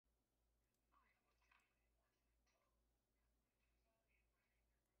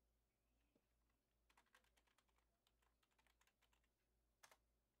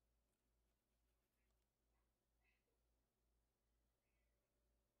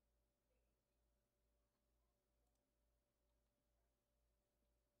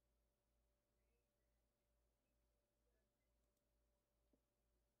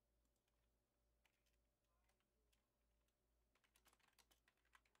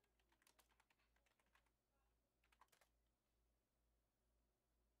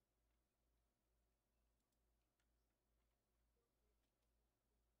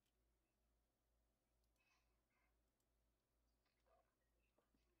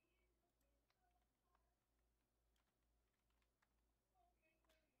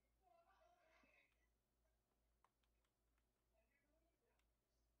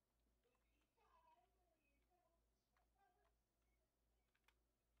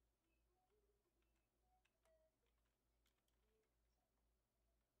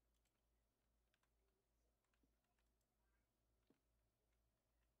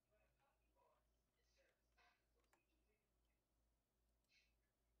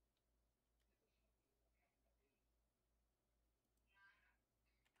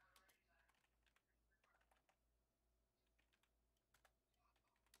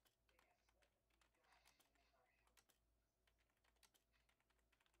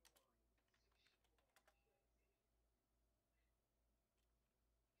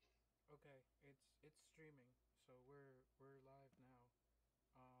It's streaming, so we're live now.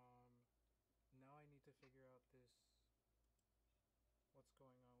 Um, Now I need to figure out this. What's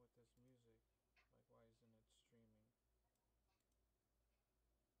going on with this music? Like, why isn't it streaming?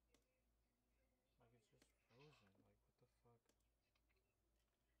 Like, it's just frozen. Like,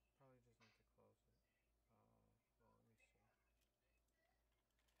 what the fuck? Probably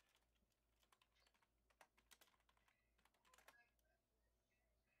just need to close it. Well, let me see. Song streamer. What we're using now. Yeah, fuck Adobe.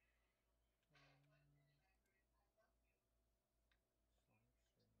 Close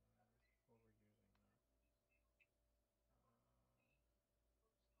Adobe. Like, this thing really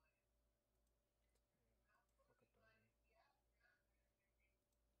messes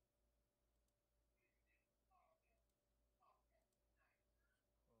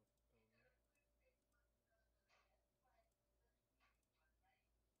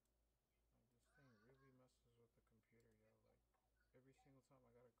with the computer, yo. Like, every single time I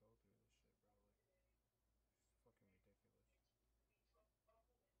gotta go through this shit, bro. Like, it's fucking ridiculous. I need you to close. I don't need you open.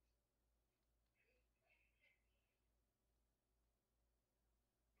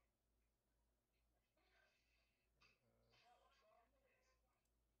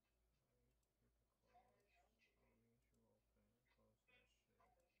 Close that shit.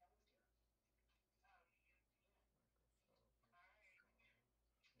 Microsoft.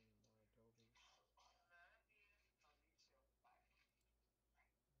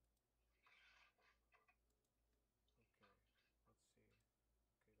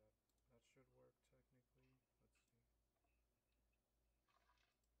 Need more Adobe. Okay, let's see. Okay, that should work technically. Let's see.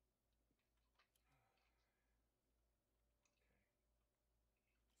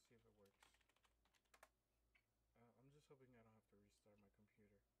 Okay, let's see if it works. I'm just hoping I don't have to restart my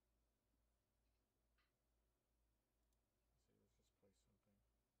computer. Let's see, let's just play something.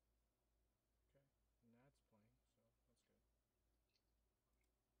 Okay, now it's playing, so that's good. Blank.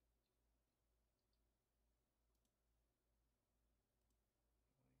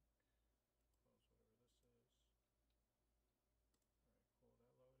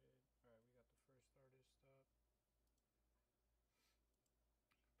 Close whatever this is. Alright, cool, that loaded. Alright, we got the first artist up.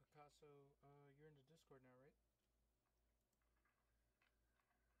 Picasso, you're in the Discord now, right?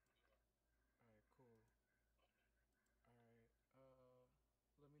 Alright, cool. Alright,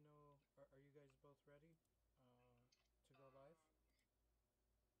 let me know, are you guys both ready to go live? Hold on,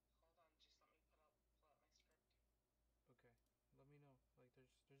 just let me pull up my script. Okay, let me know. Like,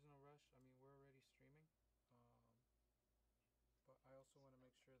 there's no rush. I mean, we're already streaming. But I also want to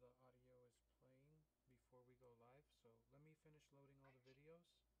make sure the audio is playing before we go live. So let me finish loading all the videos.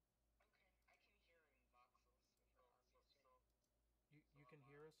 Okay, I can hear in Voxels if you're already streaming. You can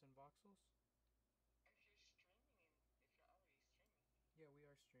hear us in Voxels? If you're already streaming. Yeah, we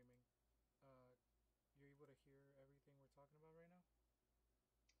are streaming. Uh, you're able to hear everything we're talking about right now? Oh no.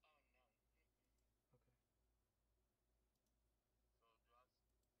 Mm-mm. Okay. So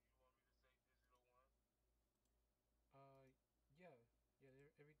do you want me to say DigitalOne? Yeah, yeah.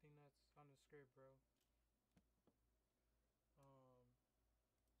 Everything that's on the script, bro. Um. So what I'm saying is when you start, then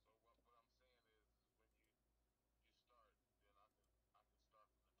I can start from the top, right? I can do it. I'm here. Let me come out of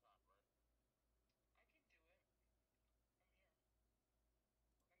Voxels. Hold on. Okay.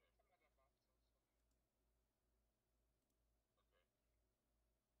 That's fine.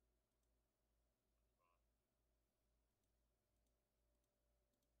 Yeah,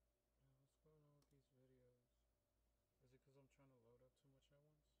 what's going on with these videos? Is it because I'm trying to load up too much at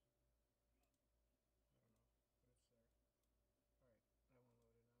once? I don't know, but it's there.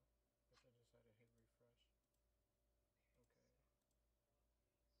 Alright, that one loaded now. Guess I just had to hit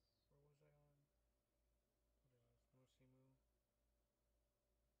refresh. Okay. Where was I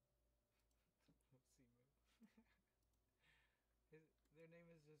on? What is this? Musimu? Musimu. Their name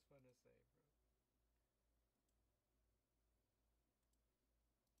is just fun to say, bro. Come on, fucking open. Okay.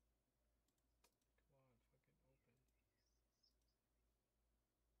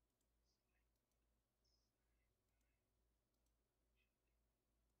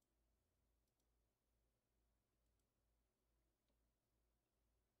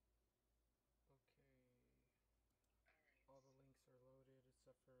 Alright. All the links are loaded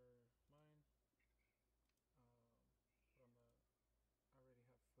except for mine. But I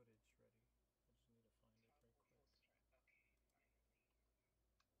already have footage ready.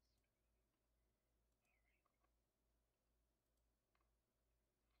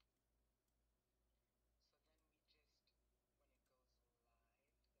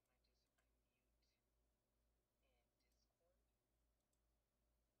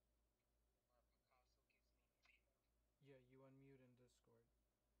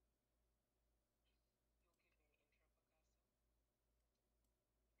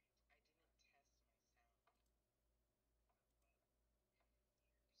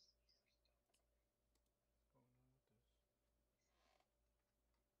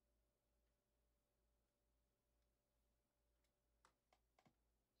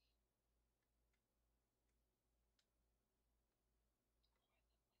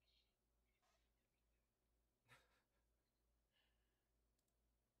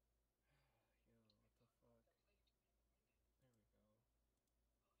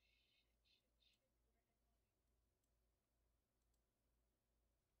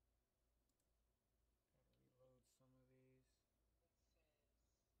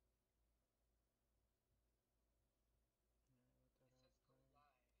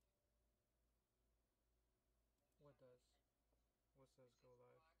 says It go says live.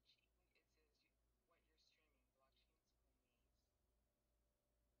 blockchain. It says what you're streaming. Blockchain's homies. Go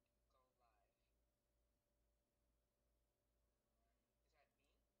live.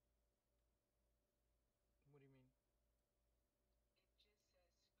 Is that me? What do you mean? It just says screen.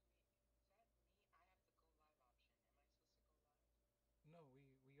 Is that me? I have the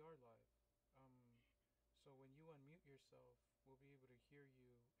go live option. Am I supposed to go live? No, we are live. So when you unmute yourself, we'll be able to hear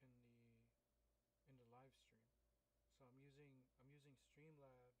you in the live stream. So I'm using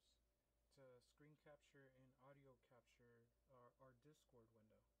Streamlabs to screen capture and audio capture our Discord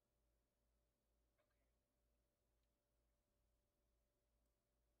window. Okay.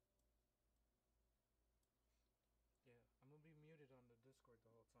 Yeah, I'm gonna be muted on the Discord the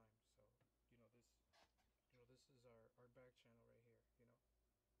whole time. So you know this, this is our back channel right here. Right.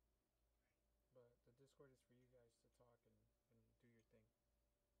 But the Discord is for you guys to talk and do your thing.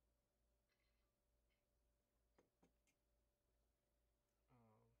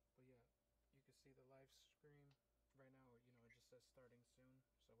 But yeah, you can see the live stream right now. It just says starting soon.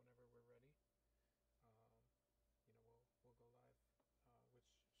 So whenever we're ready, we'll go live,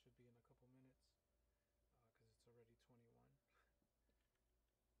 which should be in a couple minutes, because it's already 21.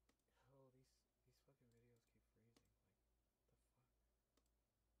 Oh, these fucking videos keep freezing.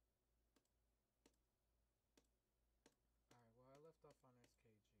 Like, the fuck. All right. Well, I left off on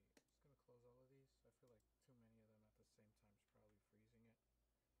SKG. I'm just gonna close all of these. I feel like too many of them at the same time is probably freezing it.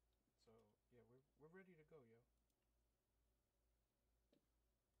 So yeah, we're ready to go, yo. I'm ready when you are.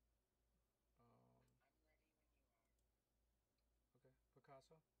 Okay,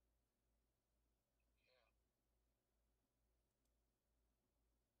 Picasso. Yeah.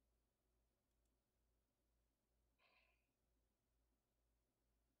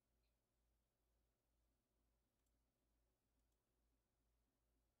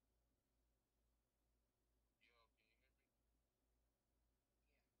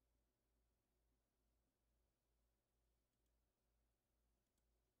 Yo, can you hear me? Yeah.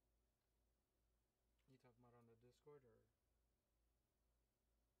 You talking about on the Discord or? No, I know you can hear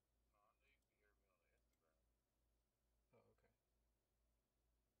me on the Instagram. Oh, okay. What the fuck?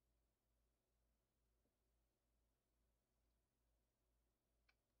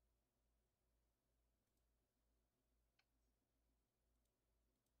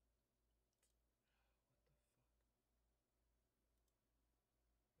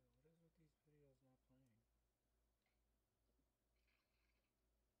 Yo, what is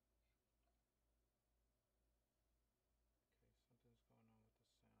with these videos not playing? Okay, something's going on with the sound. Hey,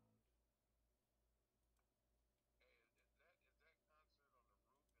 is that concert on the roof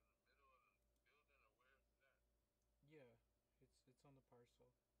in the middle of the building, or where is it at? Yeah, it's on the parcel.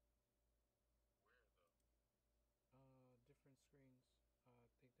 Where though? Different screens.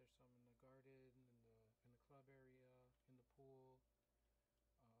 I think there's some in the garden, in the club area, in the pool.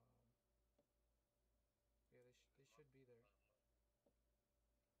 Um, yeah, they should be there.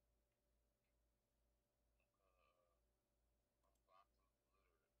 I'm Voxels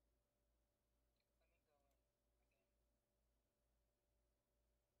illiterate. Let me go in again. I didn't put on my new wearables. I meant to do it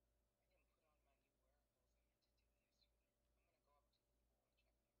yesterday. I'm gonna go up to the pool and check them.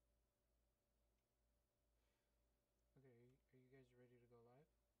 Okay, are you guys ready to go live?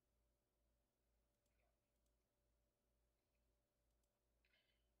 Yeah.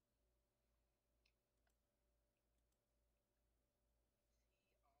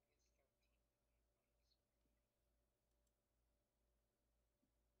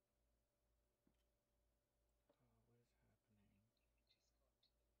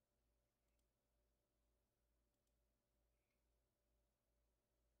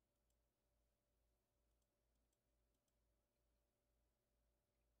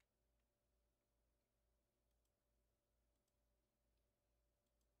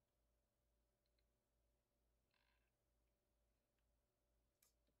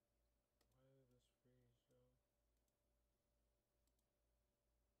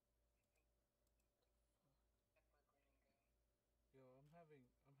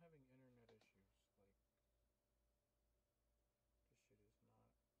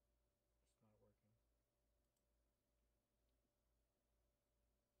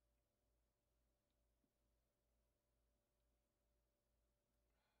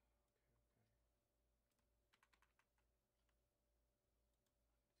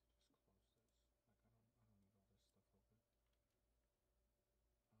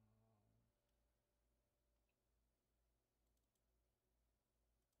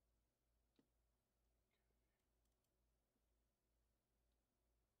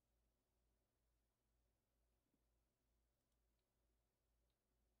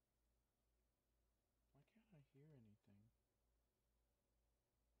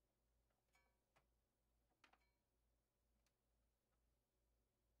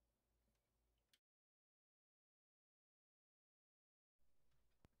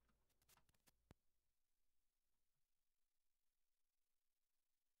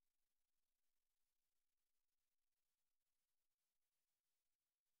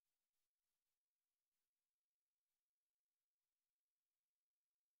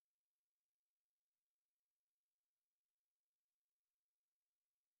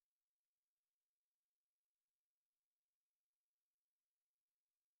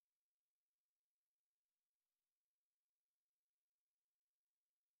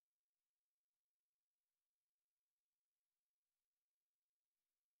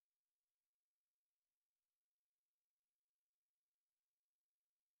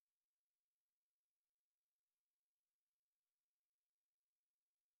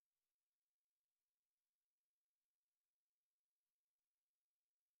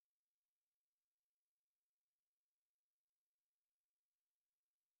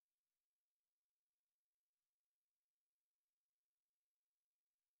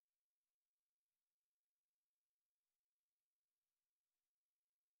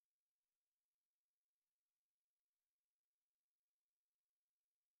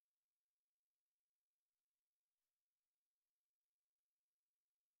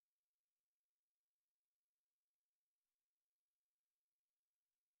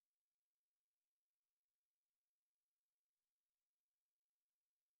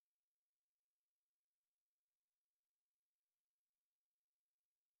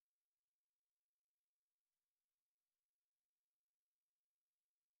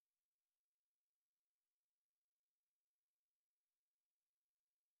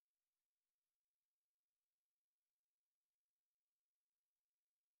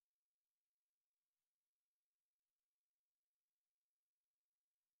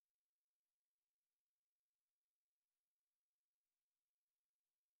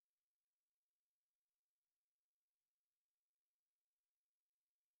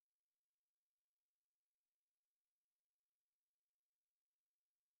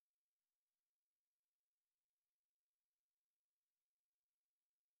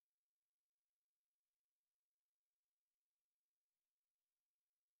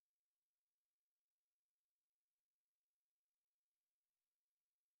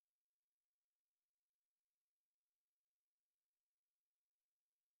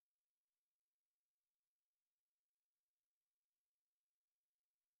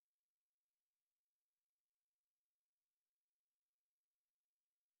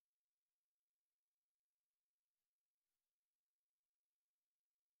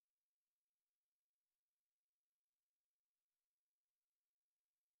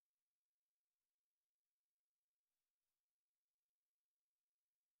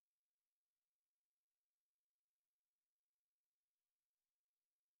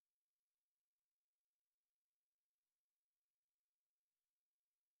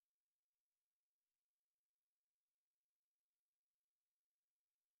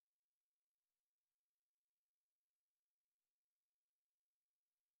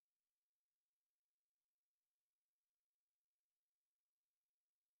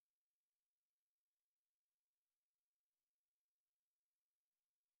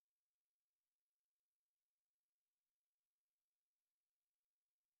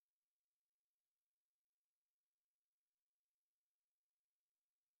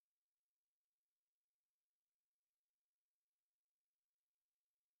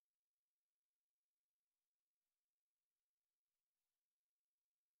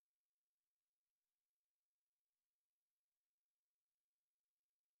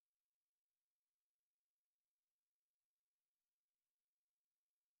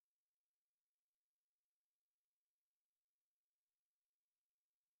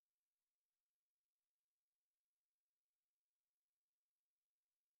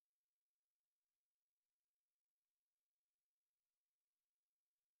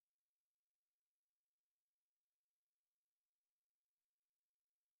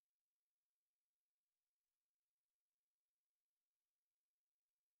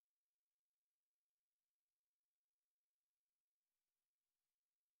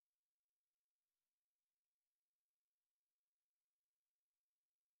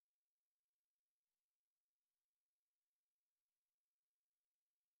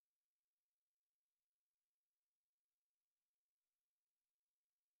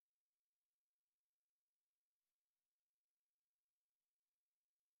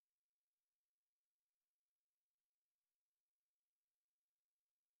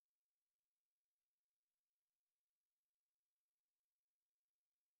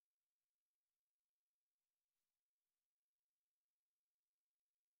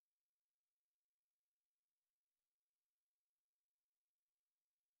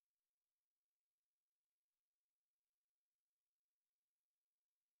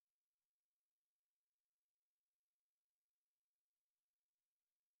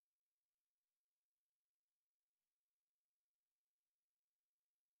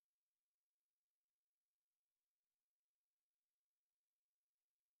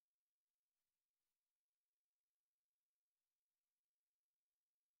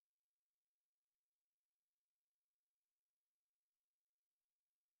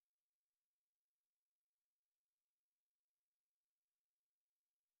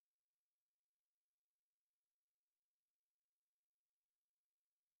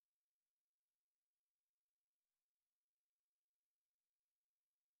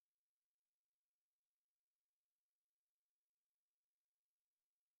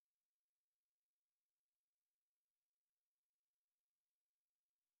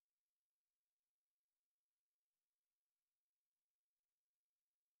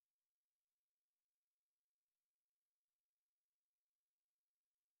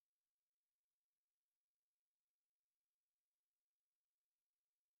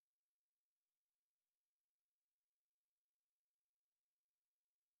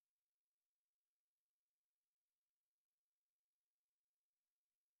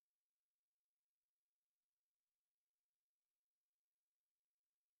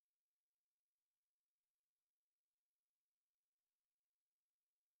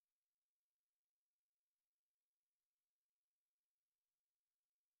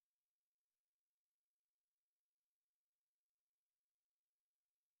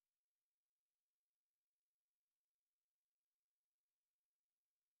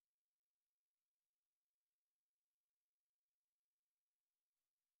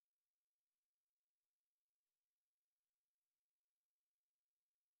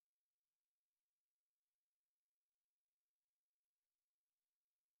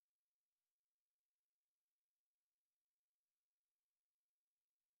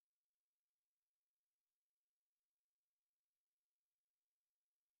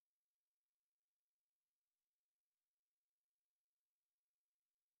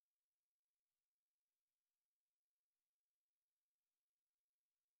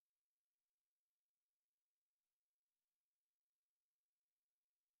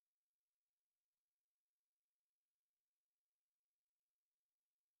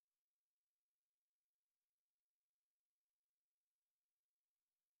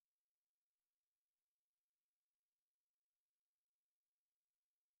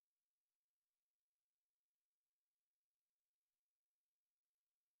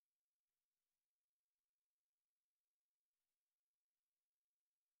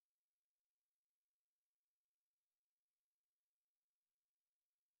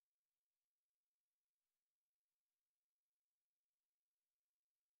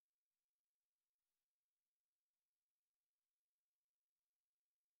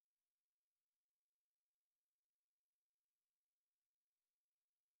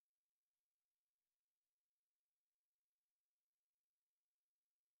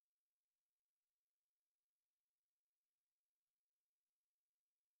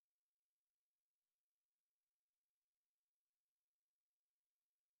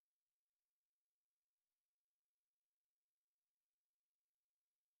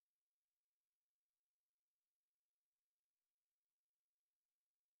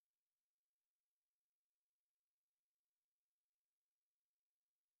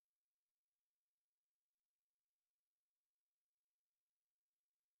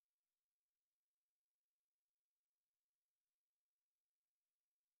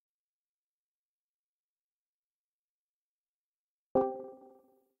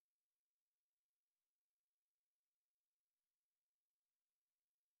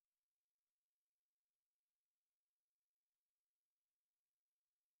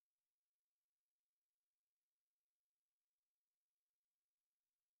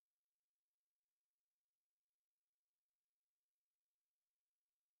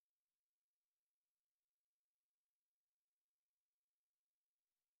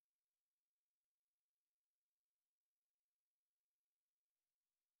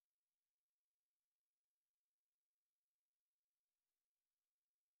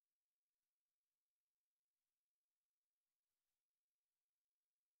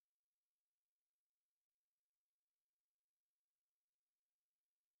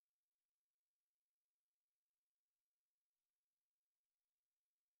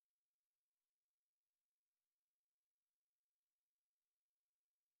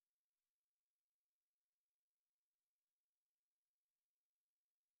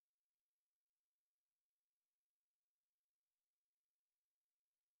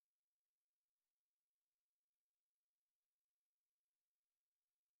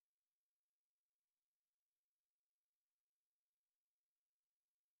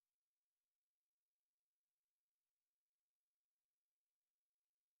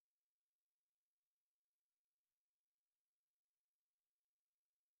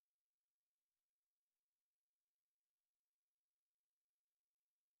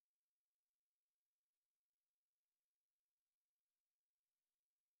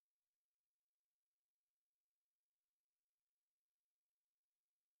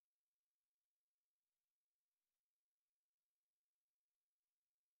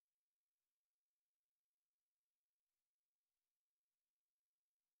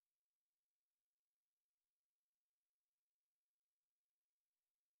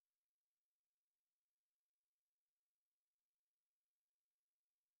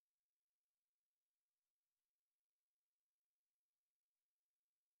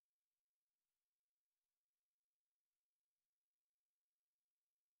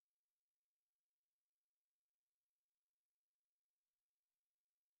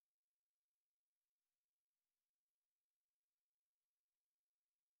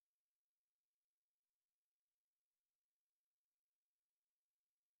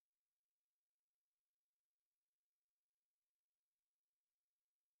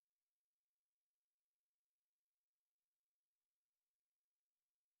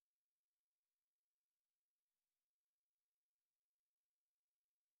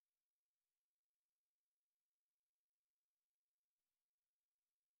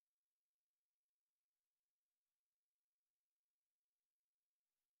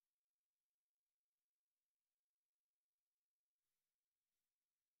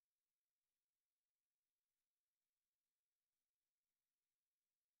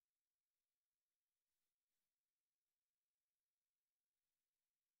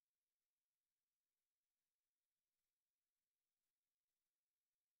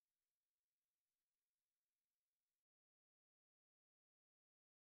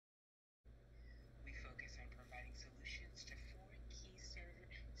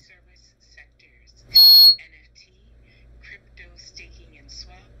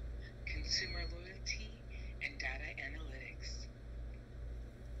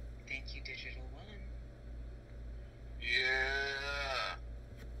 DigitalOne. Yeah.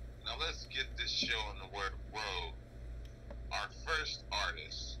 Now let's get this show on the road. Our first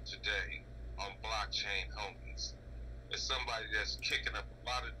artist today on BlockchainHomies is somebody that's kicking up a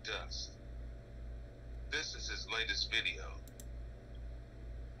lot of dust. This is his latest video.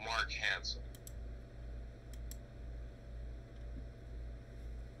 Mark Hansen.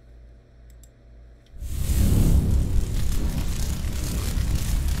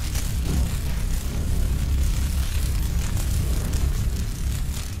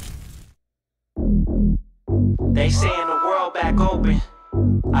 They saying the world back open.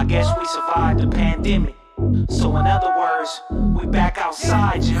 I guess we survived the pandemic. So in other words, we back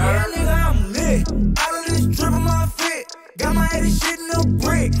outside, you heard? Yeah, nigga, I'm lit. Out of this drip on my fit. Got my head and shit in a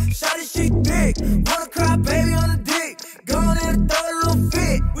brick. Shot this shit thick. Wanna cry, baby, on the dick. Go on in and throw a little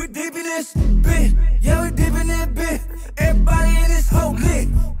fit. We deep in this bit. Yeah, we deep in that bit. Everybody in this whole lit.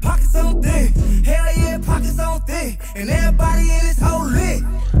 Pockets on thick. Hell yeah, pockets on thick. And everybody in this whole lit.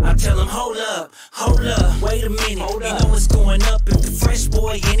 I tell them, hold up, wait a minute. You know what's going up if the fresh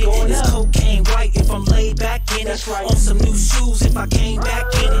boy in it. It's cocaine white if I'm laid back in it. On some new shoes if I came back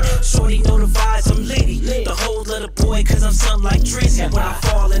in it. Shorty know the vibes, I'm litty. The whole little boy, cause I'm something like Drizzy. When I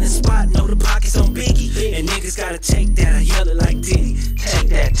fall in the spot, know the pockets on Biggie. And niggas gotta take that, I yell it like Diddy. Take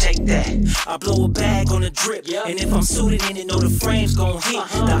that, take that. I blow a bag on the drip. And if I'm suited in it, know the frame's gon' hit.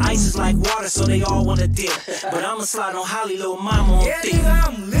 The ice is like water, so they all wanna dip. But I'ma slide on Holly, little mama on thick.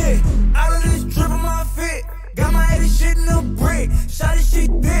 I'm lit. Out of this drip on my fit. Got my head and shit in a brick. Shot this shit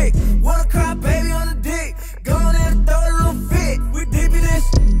thick. Wanna cry, baby, on the dick. Go on in and throw a little fit. We deep in this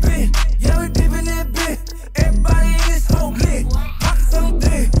bit. Yeah, we deep in that bit. Everybody in this whole lit. Pockets on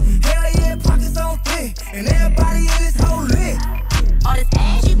thick. Hell yeah, pockets on thick. And everybody in this whole lit. All this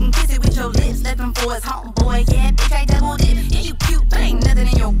ass, you can kiss it with your lips. Left for his homeboy, yeah, bitch, I double dip. Yeah, you cute, but ain't nothing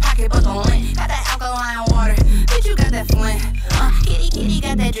in your pocket but the lint. Got that alkaline water, bitch, you got that flint. Kitty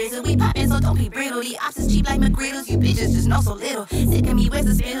got that drizzle, we poppin', so don't be brittle. The ops is cheap like McGriddles, you bitches just know so little. Sick of me, where's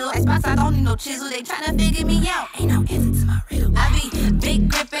the spittle? Like spots, I don't need no chisel. They tryna figure me out, ain't no answer to my riddle. I be big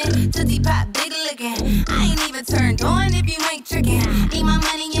grippin', tootsie pop, big lickin'. I ain't even turned on if you ain't trickin'. Need my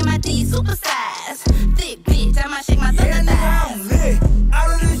money in my D, super size. Thick bitch, I might shake my thunder thighs. I'm lit.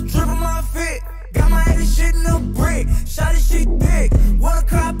 Out of this drip on my fit. Got my head and shit in a brick. Shot this shit thick. Wanna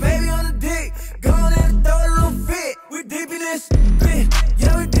cry, baby, on the dick. Go on in and throw a little fit. We deep in this bit.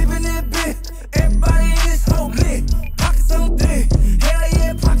 Yeah, we deep in that bit. Everybody in this whole lit. Pockets on thick. Hell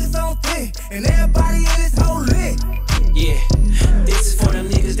yeah, pockets on thick. And everybody in this whole lit. Yeah, this is for them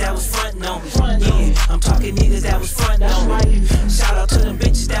niggas that was frontin' on me. Yeah, I'm talking niggas that was frontin' on me. Shout out to them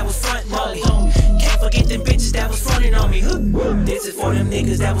bitches that was frontin' on me. Can't forget them bitches that was frontin' on me. This is for them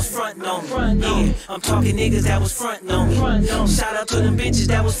niggas that was frontin' on me. Yeah, I'm talking niggas that was frontin' on me. Shout out to them bitches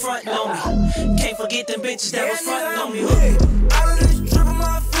that was frontin' on me. Can't forget them bitches that was frontin' on me. Out of this drip on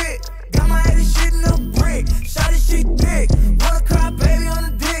my fit. Got my head and shit in a brick. Shot this shit thick. Wanna cry, baby, on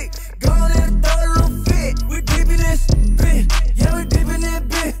the dick. Go on in and throw a little fit. We deep in this bit. Yeah, we deep in that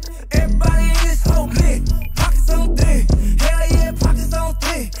bit. Everybody in this whole lit. Pockets on thick. Hell yeah, pockets on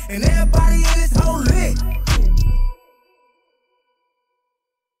thick. And everybody in this whole lit.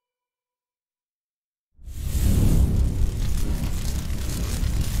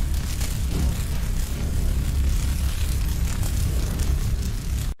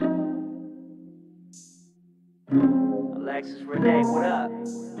 Alexis, Renee, what up?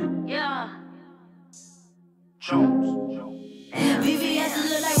 Yeah. Jones. VVS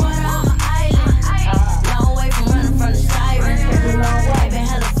look like water on an island. Long way from running from the sirens. I've been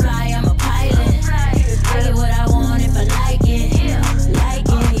hella fly, I'm a pilot. I get what I want if I like it. Like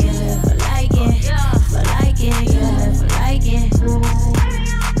it, yeah, if I like it. If I like it, yeah, if I like it.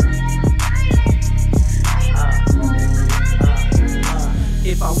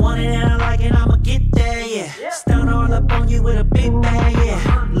 If I want it and I like it, I'ma get there, yeah. Stun all up on you with a big bag,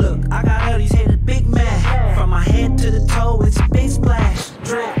 yeah. Look, I got all these haters big mad. From my head to the toe, it's a big splash.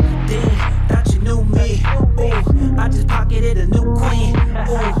 Drip, then, thought you knew me. Ooh, I just pocketed a new queen.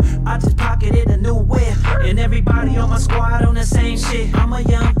 Ooh, I just pocketed a new whip. And everybody on my squad on the same shit. I'm a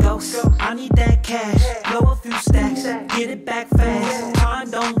young ghost, I need that cash. Blow a few stacks, get it back fast. Time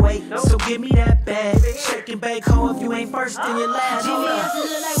don't wait, so give me that bag. Shake and bake, ho, if you ain't first, then you're last. VVS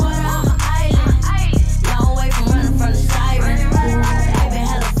look like water on an island. Long way from running from the sirens. I've been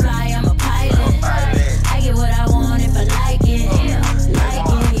hella fly, I'm a pilot. I get what I want if I like it. Like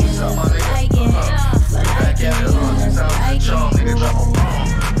it, yeah, if I like it. If I like it, yeah, if I like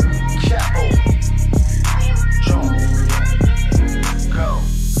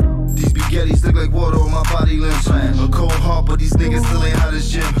These spaghettis look like water on my body limbs. A cold heart, but these niggas still ain't out of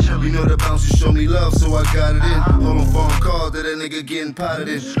gym. You know know the bouncer show me love, so I got it in. Hold on phone call that nigga getting potted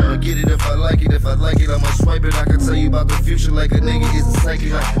in. I'ma get it if I like it, I'ma swipe it. I can tell you about the future like a nigga is a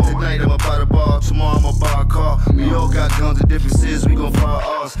psychic. Like tonight I'ma buy the ball, tomorrow I'ma buy a car. We all got guns and differences, we gon' fire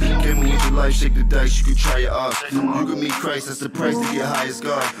ours. Came with your life, shake the dice, you can try your odds. You can meet Christ, that's the price to get highest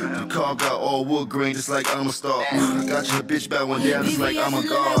God. The car got all wood grain, just like I'm a star. I got your bitch back one day, just like I'm a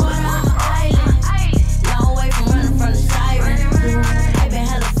god. Long way from running from the siren. I been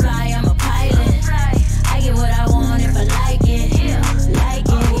hella fly, I'm a pilot. I get what I want if I like it. Like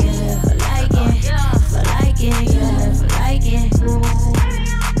it, yeah, if I like it. If I like it, yeah, if I like it.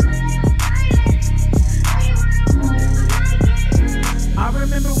 I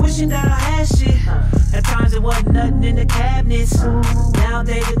remember wishing that I had shit. At times it wasn't nothing in the cabinets.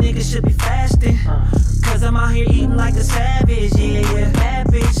 Nowadays a nigga should be fasting. Cause I'm out here eating like a savage. Yeah, bad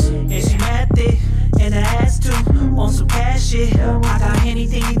bitch, and she mad thick. And I asked to on some cash shit. I got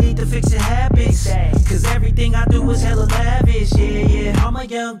anything you need to fix your habits. Cause everything I do is hella lavish. Yeah, I'm a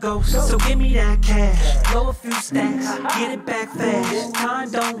young ghost, so give me that cash. Blow a few stacks, get it back fast.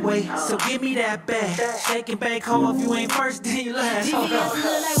 Time don't wait, so give me that back. Shake and bake, ho, if you ain't first, then you last. TVS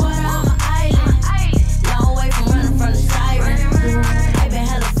look like water on my island. Long way from running from the siren. I been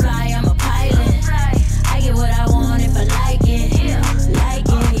hella fly, I'm a pilot. I get what I want if I like it. Like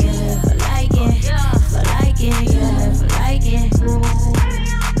it, yeah, if I like it. If I like it, yeah, if I like it.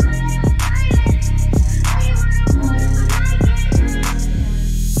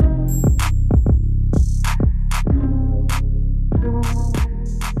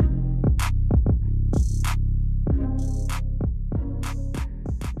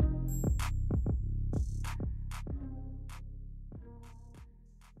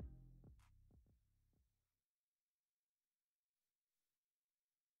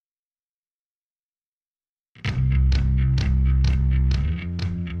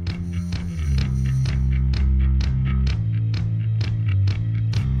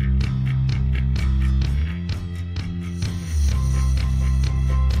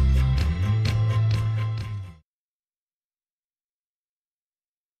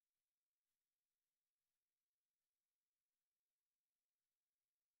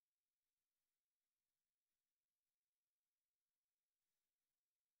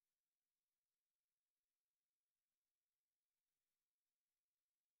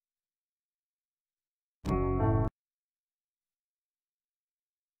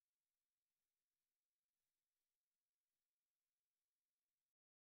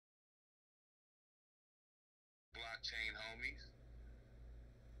 Blockchain Homies,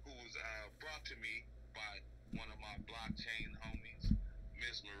 who was brought to me by one of my blockchain homies,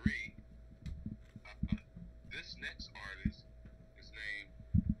 Miss Marie. This next artist is named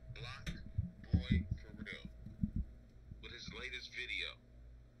Block Boy For Real, with his latest video,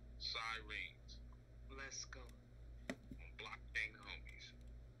 Sirens. Let's go. On Blockchain Homies.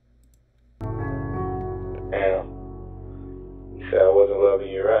 Damn. You said I wasn't loving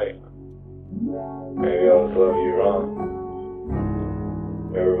you right. Maybe I was loving you wrong.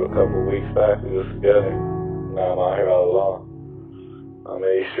 Remember a couple weeks back we was together. Now I'm out here all alone. I'm in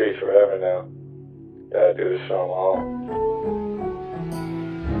these streets forever now. Gotta do this show on my own.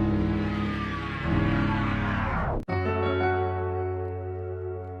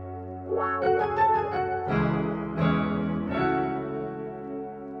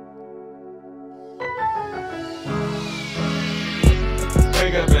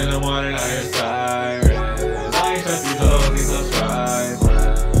 Wake up in the morning, I hear sirens. I ain't trust these hoes, need subscribe.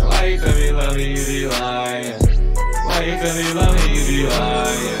 Why you tell me love me, you be lying? Why you tell me love me, you be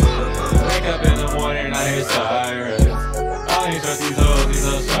lying? Wake up in the morning, I hear sirens. I ain't trust these hoes, need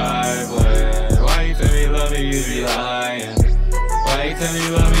subscribe. Why you tell me love me, you be lying? Why you tell me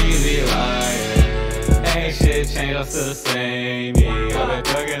love me, you be lying? Ain't shit changed, I'm still the same me. I've been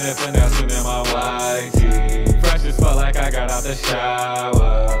thugging and finessing in my YT. Fresh as fuck like I got out the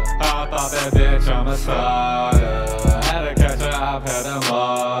shower. I thought that bitch I'm a starter. Had to catch her, I've had them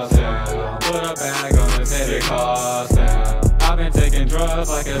all down. Put a bag on the head, it cost down. I've been taking drugs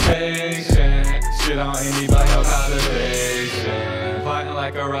like a patient. Shit on anybody else observation. Fighting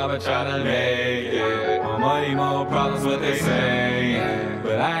like a robber trying to make it. More money, more problems, what they saying.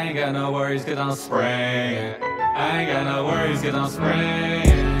 But I ain't got no worries cause I'm spraying. I ain't got no worries cause I'm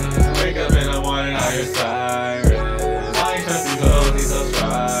spraying. Wake up in the morning, I hear sirens. Why you trust these hoes, need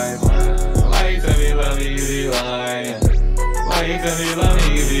subscribe? Why you tell me love me, you be lying? Why you tell me love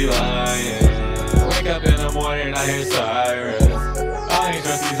me, you be lying? Wake up in the morning, I hear sirens. I ain't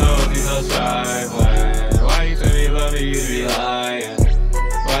trust these hoes, need subscribe. Why you tell me love me, you be lying?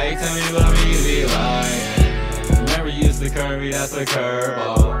 Why you tell me love me, you be lying? Remember you used to curve me, that's a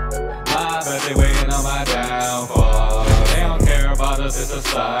curveball.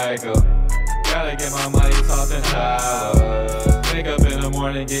 cycle. Gotta get my money tossed in showers. Wake up in the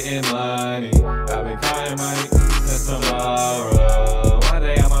morning getting money. I've been counting money since tomorrow. One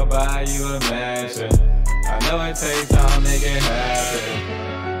day I'ma buy you a mansion. I know it takes time to make it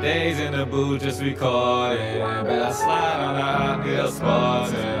happen. Days in the booth just recording. Bet I slide on the Hot Wheels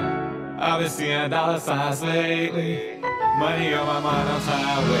Spartan. I've been seeing dollar signs lately. Money on my mind, I'm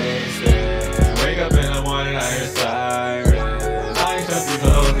time wasted. Wake up in the morning, I hear sirens. I ain't trust these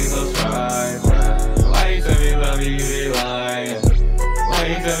hoes, these so trifling. Why you tell me love me, you be lying? Why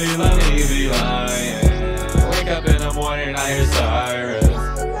you tell me love me, you be lying? Wake up in the morning, I hear sirens.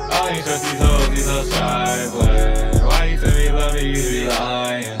 I ain't trust these hoes, these so trifling. Why you tell me love me, you be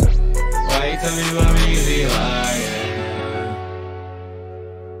lying? Why you tell me love me, you be lying?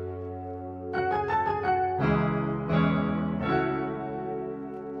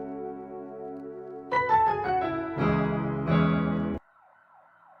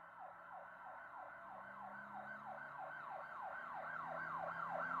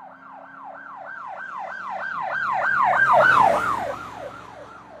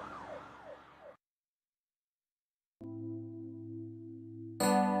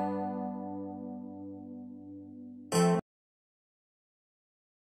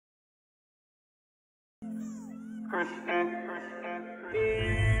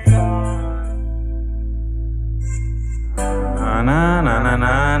 Na na na na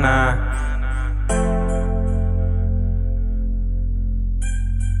na na.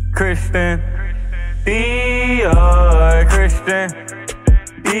 Christian Dior, Christian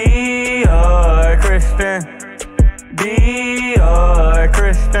Dior, Christian Dior,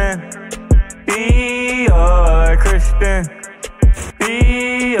 Christian Dior, Christian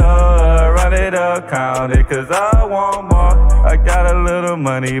Dior. Run it up, count it, cause I want more. I got a little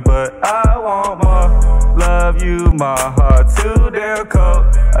money, but I want more. Love you, my heart too damn cold.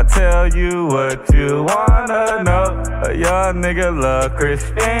 I tell you what you wanna know. A young nigga love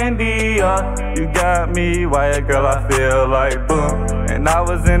Christian Dior. You got me, wired girl, I feel like boom. And I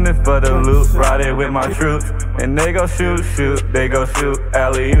was in it for the loop, riding with my troops. And they go shoot, shoot, they go shoot,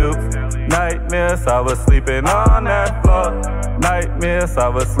 alley-oops. Nightmares, I was sleeping on that floor. Nightmares, I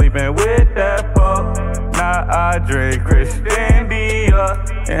was sleeping with that pole. Now I drink Christian Dior.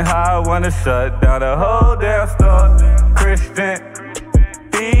 And how I wanna shut down the whole damn store. Christian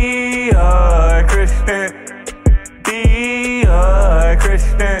Dior, Christian Dior,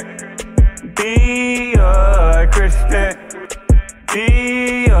 Christian Dior, Christian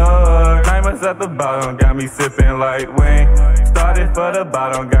Dior. Nightmares at the bottom got me sipping like Wayne. Started for the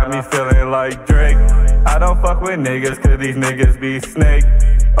bottom, got me feeling like Drake. I don't fuck with niggas, cause these niggas be snake.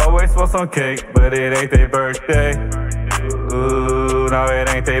 Always want some cake, but it ain't their birthday. Ooh, no, it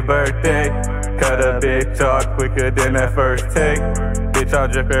ain't their birthday. Cut a bitch off quicker than that first take. Bitch, I'm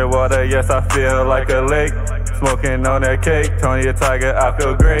dripping water, yes, I feel like a lake. Smoking on that cake, Tony a Tiger, I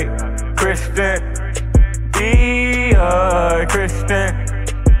feel great. Christian Dior, Christian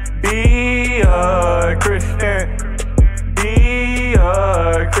Dior, Christian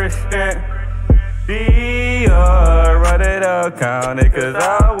Dior, Christian Dior. Run it up, count it, cause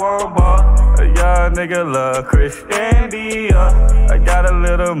I want more. A young nigga love Christian Dior. I got a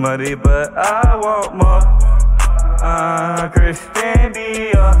little money, but I want more. Christian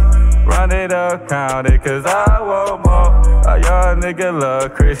Dior. Run it up, count it, cause I want more. A young nigga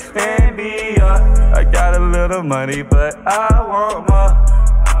love Christian Dior. I got a little money, but I want more.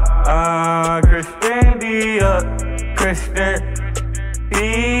 Christian Dior. Christian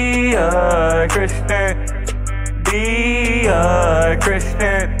Dior, Christian Dior,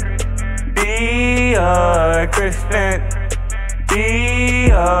 Christian Dior, Christian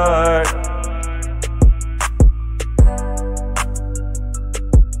Dior.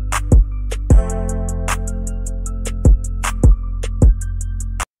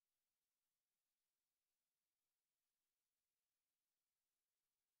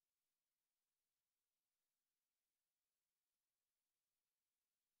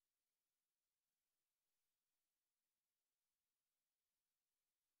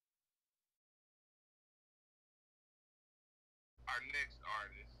 Our next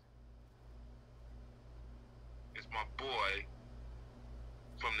artist is my boy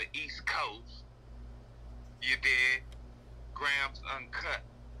from the East Coast. You did Grams Uncut.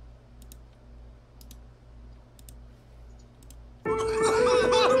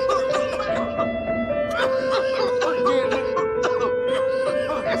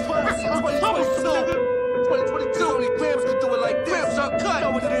 Grams could do it like this. Grams Uncut. You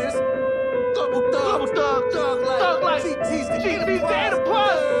know what it is? Double thug like TT's the key to be dead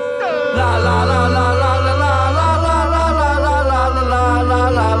apart. La la la la la la la la la la la la la la la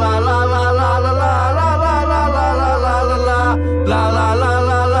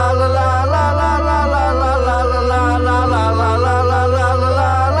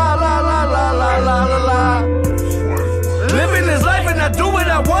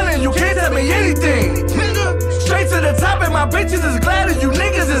bitches is glad and you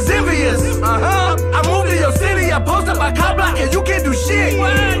niggas is envious. I moved to your city, I post up my cop block and you can't do shit.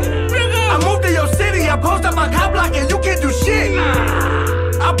 I moved to your city, I post up my cop block and you can't do shit.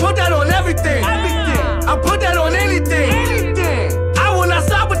 I put that on everything. I put that on anything. I will not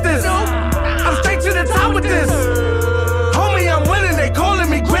stop with this. I'm straight to the top with this. Homie, I'm winning, they calling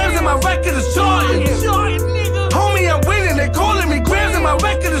me grams and my record is charting. Homie, I'm winning, they calling me grams and my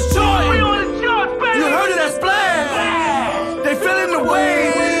record is charting. You heard of that splash? They feeling the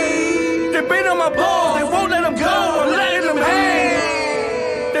wave. They been on my balls, they won't let them go. I'm letting them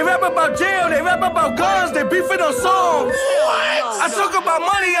hang. They rap about jail, they rap about guns, they beefing on songs. I talk about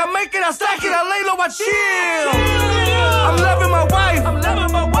money, I make it, I stack it, I lay low, I chill. I'm loving my wife, I'm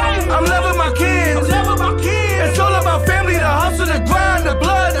loving my kids. It's all about family, the hustle, the grind, the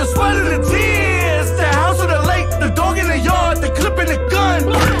blood, the sweat, and the tears. The house or the lake, the dog in the yard, the clip and the gun.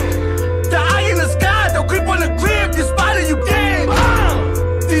 The eye in the sky, don't creep on the crib, you spotted, you dead.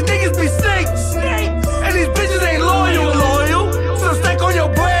 These niggas be snakes, and these bitches ain't loyal. So stack on your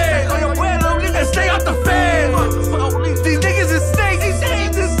bread, and stay out the fed. These niggas is snakes,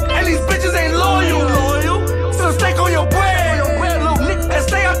 and these bitches ain't loyal. So stack on your bread, and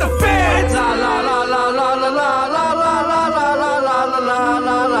stay out the fed. La la la la la la la la la la la la la la la la la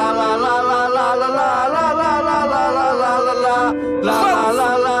la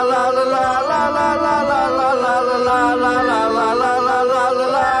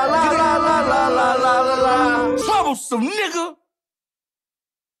troublesome nigga.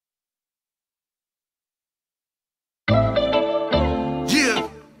 Yeah,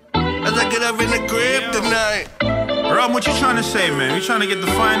 as I get up in the crib tonight. Rob, what you trying to say, man? You trying to get the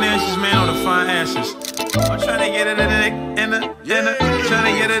finances, man, or the fine asses? I'm trying to get it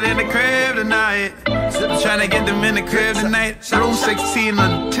trying to get it in the crib tonight. Trying to get them in the crib tonight. Room 16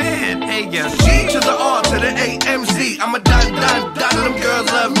 on 10, hey, yeah. G to the R to the AMC. I'm a dot, them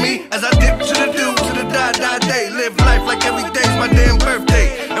girls love me. As I dip to the do, to the die day. Live life like every day's my damn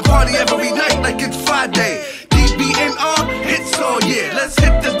birthday. And party every night like it's Friday. DBNR, hits all year. Let's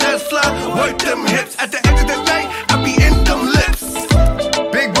hit the dance floor, work them hips. At the end of the night, I be in them lips.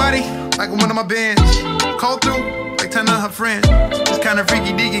 Big body, like one of my bands. Call through, like 10 of her friends. This kind of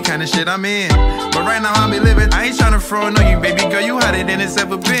freaky deaky kind of shit I'm in. But right now I be living, I ain't tryna front on you, baby girl, you hotter than it's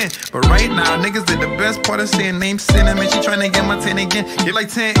ever been. But right now, niggas did the best part of saying name cinnamon. She tryna get my 10 again. Get like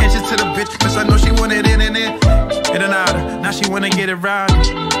 10 inches to the bitch, cause I know she want it in and out. Now she wanna get it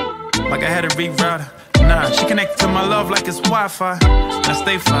routed, like I had to reroute her. Nah, she connected to my love like it's Wi-Fi. Now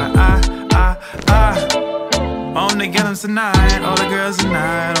stay fly, on the girls tonight, all the girls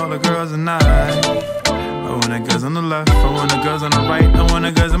tonight, all the girls tonight. I want the girls on the left, I want the girls on the right, I want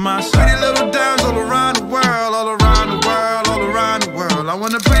the girls on my side. Pretty little dimes all around the world, all around the world, all around the world. I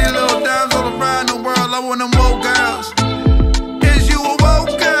want the pretty little dimes all around the world, I want them woke girls. Is you a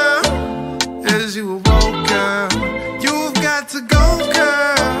woke girl? Is you a woke girl? You've got to go,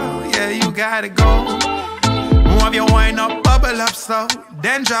 girl. Yeah, you gotta go. Move your wine up, bubble up slow,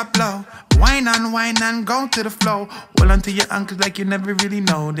 then drop low. Wine and go to the flow. Hold on to your ankles like you never really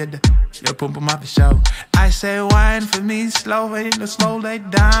know that your pump them up the show. I say wine for me, slow, lay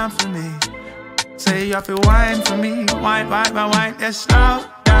down for me. Say you have to wine for me, wine, that's slow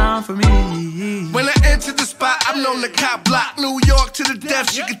down for me. When I enter the spot, I'm known to cop block. New York to the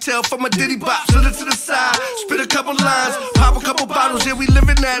death, you can tell from my ditty bop. Split it to the side, spit a couple lines, pop a couple bottles, yeah, we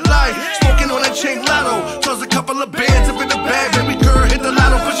living that life. Smoking on that chain lotto, toss a couple of bands up in the bag, baby girl, hit the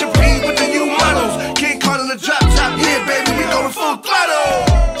lotto, push your P with the new models. King Kong in the drop top, yeah, baby, we going full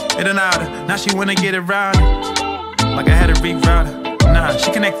throttle. It and now she wanna get it routed, like I had to reroute her. Nah,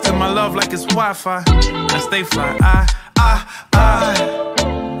 she connected to my love like it's Wi-Fi. Now stay fly,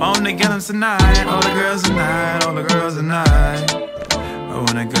 on the girls tonight, all the girls tonight, all the girls tonight. I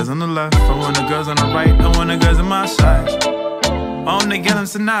want the girls on the left, I want the girls on the right, I want the girls on my side. On the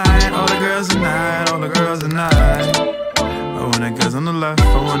girls tonight, all the girls tonight, all the girls tonight. I want the girls on the left,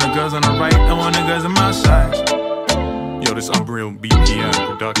 I want the girls on the right, I want the girls on my side. Yo, this Unreal BPM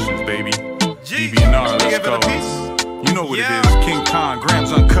Productions, baby. DBNR, let's go. You know what it is, King Kong,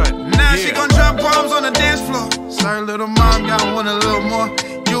 Grams Uncut. Now she gon' drop bombs on the dance floor. Sorry, little mom, y'all want a little more.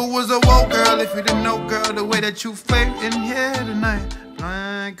 You was a woke girl, if you didn't know, girl, the way that you fake in here tonight.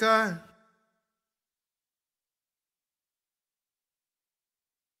 My God.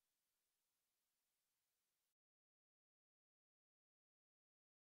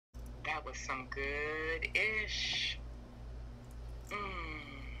 That was some good-ish.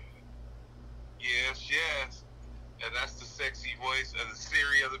 Yes. And that's the sexy voice of the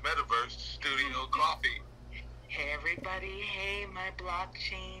Siri of the Metaverse, Studio Coffee. Hey everybody, hey my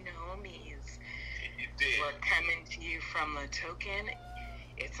blockchain homies. You did. We're coming to you from LATOKEN.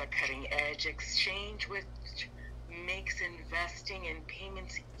 It's a cutting-edge exchange which makes investing and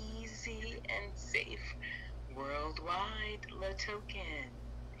payments easy and safe worldwide. LATOKEN.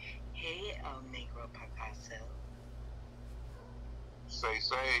 Hey, El Negro Picasso. Say,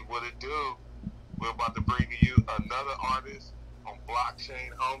 what it do? We're about to bring to you another artist on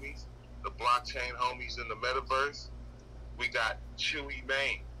BlockchainHomies, the BlockchainHomies in the Metaverse. We got Chewy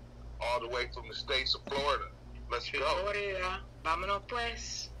Mink, all the way from the states of Florida. Let's go. Florida. Vámonos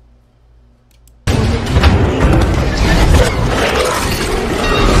pues.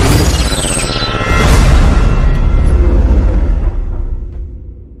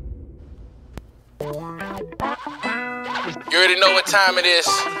 You already know what time it is.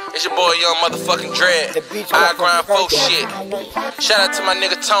 It's your boy Young Motherfucking Dread. I grind for shit. Shout out to my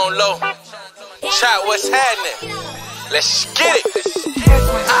nigga Tone Low. Shout, what's happening? Let's get it.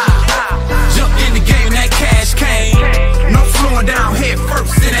 Jumped in the game, that cash came. No slowing down, head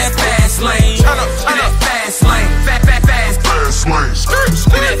first in that fast lane. In that fast lane, fast lane.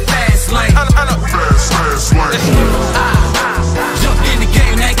 In that fast lane, fast lane. Jumped in the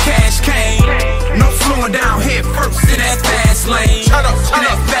game, that cash came. No slowing down, head first in that fast lane. In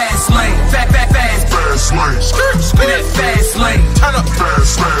that fast lane, fast lane. In that fast lane,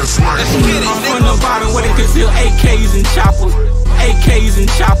 Let's get it, I'm from nigga. the bottom where they conceal AKs and choppers. AKs and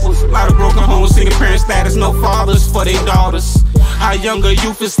choppers. A lot of broken homes, single parent status, no fathers for their daughters. Our younger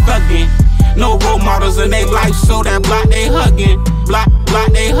youth is thugging. No role models in their life, so that block they hugging. Block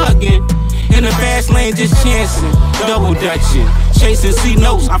they hugging. In the fast lane, just chancing, double dutching, chasing C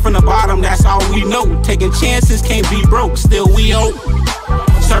notes. I'm from the bottom, that's all we know. Taking chances, can't be broke, still we hope.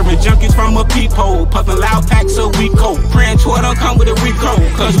 Serving junkies from a peephole, puffing loud packs so we cope. Praying toward don't come with a Rico,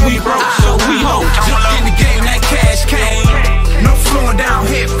 cause we broke, so we hope. Jumped in the game, that cash came. No slowing down,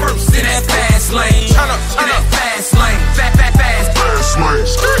 head first in that fast lane. In that fast lane, fast lane.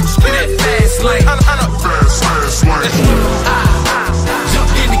 In that fast lane,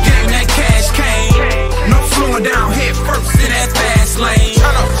 jumped in the game, that cash came. No slowing down, head first in that fast lane.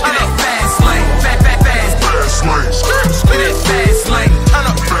 In that fast lane, fast lane. In that fast lane,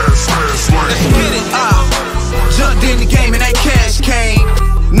 Let's get it. jumped in the game and that cash came.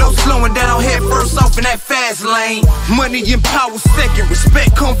 No slowing down, head first off in that fast lane. Money and power second,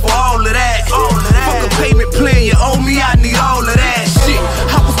 respect come for all of that. Fuck a payment plan, you owe me, I need all of that. Shit,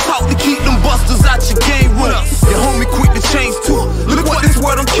 I was taught to keep them busters out your game with us. Your homie quick to change too. Look what this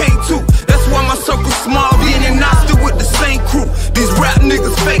world came to. That's why my circle's small, being and I still with the same crew. These rap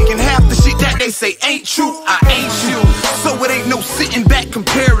niggas faking half the shit that they say ain't true. I ain't you, so it ain't no sitting back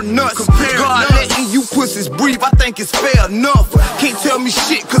comparing us. God letting you pussies breathe, I think it's fair enough. Can't tell me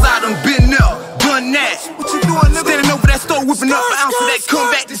shit, cause I done been there, done that. What you doing, nigga? Standing over that store whipping up an ounce of that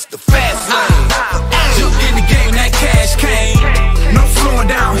comeback, this the fast lane. Jumped in the game, that cash came. No slowing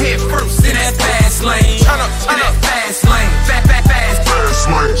down, head first in that fast lane. In that fast lane, fast lane.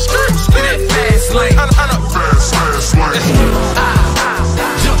 In that fast lane,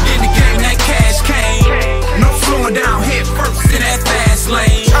 jumped in the game, that cash came. No slowing down, head first in that fast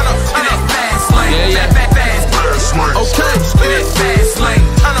lane. In that fast lane, fast lane. Okay. In that fast lane.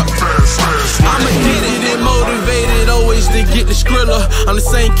 I'm addicted and motivated always to get the skrilla. I'm the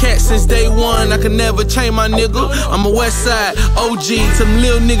same cat since day one, I can never change my nigga. I'm a west side OG, some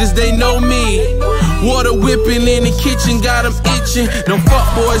little niggas, they know me. Water whipping in the kitchen, got them itching. Them fuck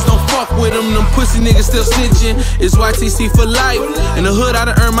boys, don't fuck with them, them pussy niggas still snitching. It's YTC for life, in the hood I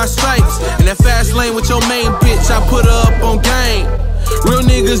done earned my stripes. In that fast lane with your main bitch, I put her up on game. Real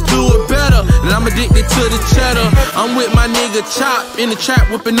niggas do it better, and I'm addicted to the cheddar. I'm with my nigga Chop, in the trap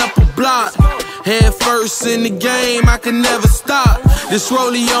whipping up a block. Head first in the game, I can never stop. This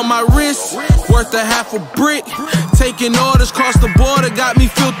rollie on my wrist, worth a half a brick. Taking orders cross the border, got me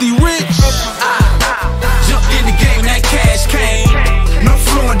filthy rich. Jumped in the game, that cash came. No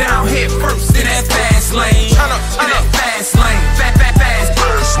slowing down, head first in that fast lane. In that fast lane, fast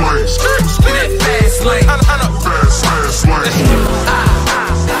lane. In that fast lane,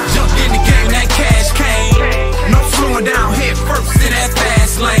 jumped in the game, that cash came. No slowing down, head first in that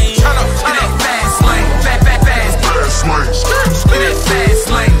fast lane. In that fast lane, fast lane. In that fast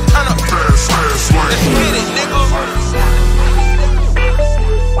lane, Let's get it, nigga.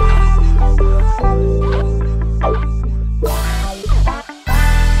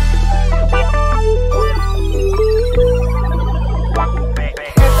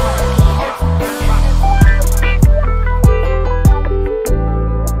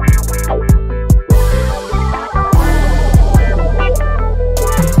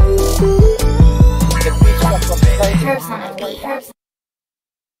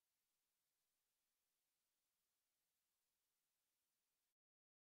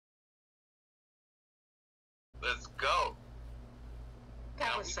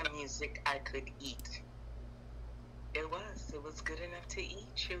 was some music I could eat. It was good enough to eat,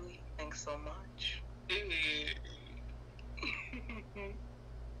 Chewy. Thanks so much.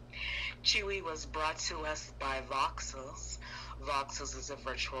 Chewy was brought to us by Voxels. Voxels is a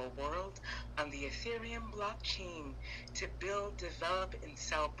virtual world on the Ethereum blockchain to build, develop, and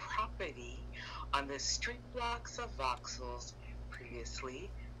sell property on the street blocks of Voxels, previously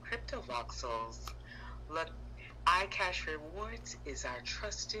Crypto Voxels. Look, IcashRewards is our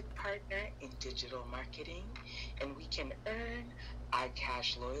trusted partner in digital marketing, and we can earn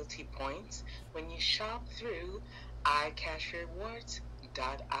iCash loyalty points when you shop through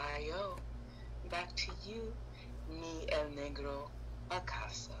IcashRewards.io. Back to you, mi el negro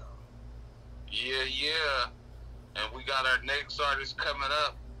Picasso. Yeah. And we got our next artist coming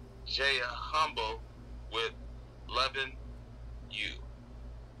up, Jaya Humble, with Loving You.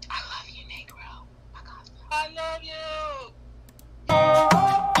 I love you, negro Picasso. I love you.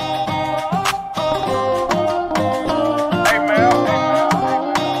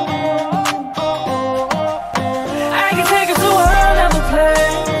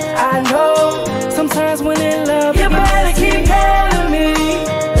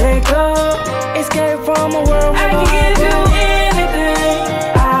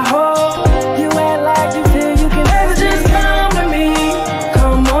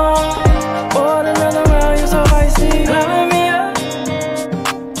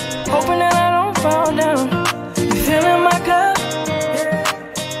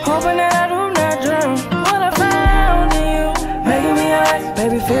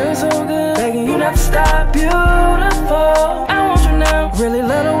 Stop, beautiful. I want you now. Really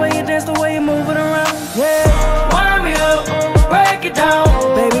love the way you dance, the way you move it around. Yeah, warm me up, break it down.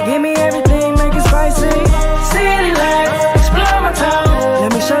 Baby, give me everything, make it spicy. City lights, explore my town.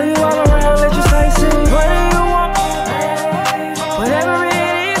 Let me show you all around, let you sightsee. What do you want? Whatever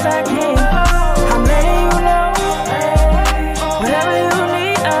it is, I can. I'm letting you know. Whatever you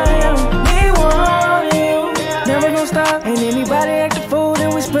need, I am. Me wanting you. Never gonna stop. Ain't anybody act a fool, then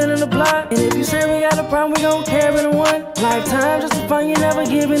we spinning the block. And if you say we got a problem, we gon' carry the one. Lifetime just for fun, you never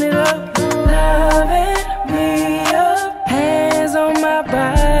giving it up. Loving me up, hands on my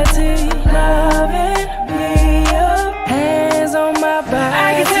body. Loving me up, hands on my body.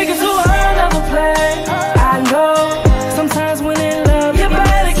 I can take it to another place. I know, sometimes when in love, your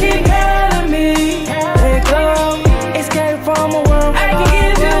body keep calling me. Let go, escape from a world. I can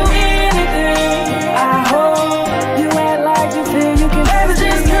give you anything. I hope you act like you feel you can never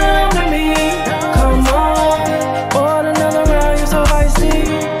just come to me. Come on, order another round, you're so feisty.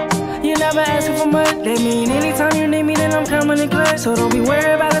 You never asking for much. That mean anytime you need me, then I'm coming in clutch. So don't be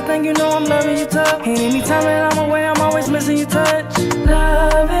worried about a thing, you know I'm loving you tough. And anytime that I'm away, I'm always missing your touch.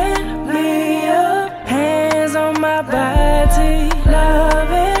 Loving me up, hands on my body.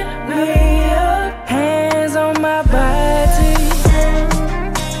 Loving me up, hands on my body.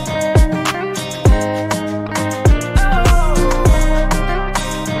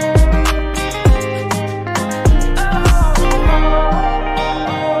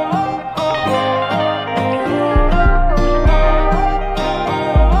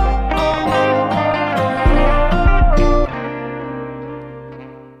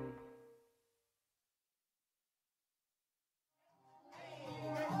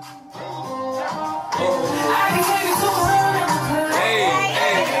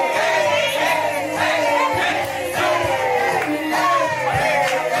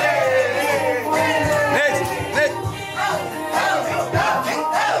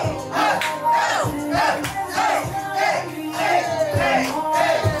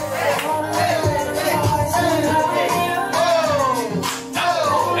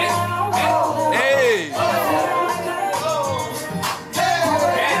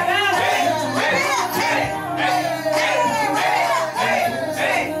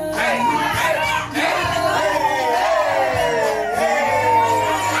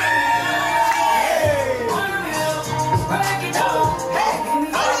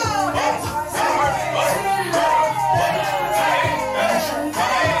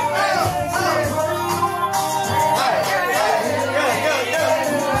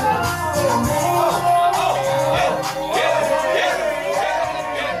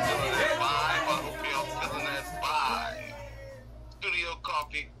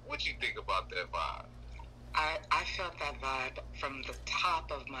 I felt that vibe from the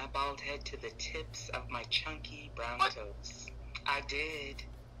top of my bald head to the tips of my chunky brown toes. I did.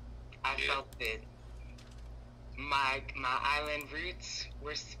 I felt it. My island roots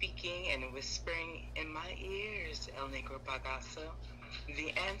were speaking and whispering in my ears, El Negro Pagaso.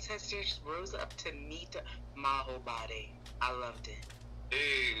 The ancestors rose up to meet my whole body. I loved it.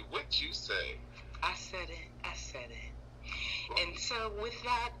 Hey, what you say? I said it. And so with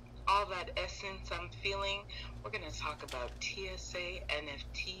that, all that essence I'm feeling, we're going to talk about TSA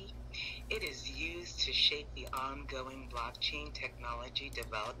NFT. It is used to shape the ongoing blockchain technology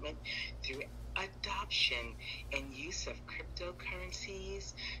development through adoption and use of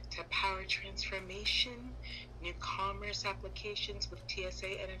cryptocurrencies to power transformation, new commerce applications with TSA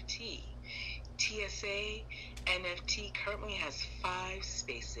NFT. TSA NFT currently has 5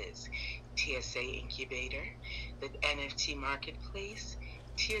 spaces: TSA Incubator, the NFT Marketplace,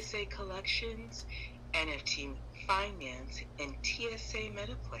 TSA Collections, NFT Finance, and TSA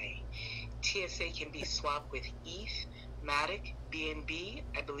Metaplay. TSA can be swapped with ETH, Matic, BNB,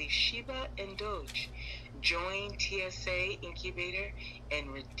 I believe Shiba, and Doge. Join TSA Incubator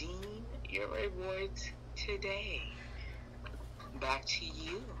and redeem your rewards today. Back to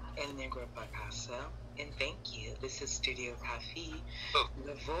you, El Negro Picasso, and thank you. This is Studio Coffee,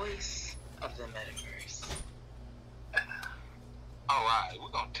 the voice of the metaverse. All right, we're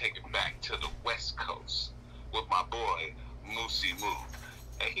going to take it back to the West Coast with my boy, Moosey Moo.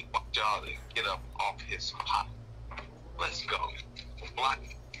 And he wants y'all to get up off his hop. Let's go. Block.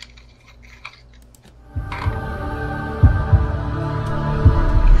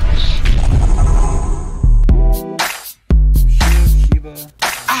 Shiba.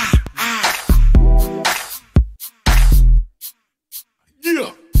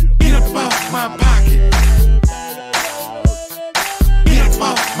 Yeah. Get up off my pocket. Get up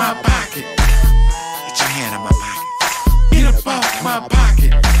off my pocket. Get your hand in my pocket. Get up off my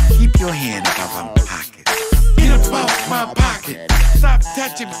pocket. Keep your hand up off my pocket. Get up off my pocket. Stop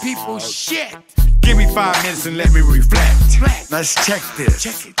touching people's shit. Give me 5 minutes and let me reflect. Let's check this.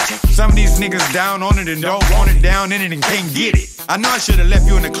 Check it. Some of these niggas down on it and don't want it, down in it and can't get it. I know I should've left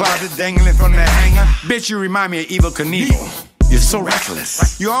you in the closet dangling from the hanger. Bitch, you remind me of Evil Knievel. You're so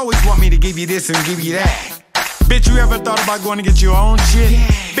reckless. You always want me to give you this and give you that. Bitch, you ever thought about going to get your own shit?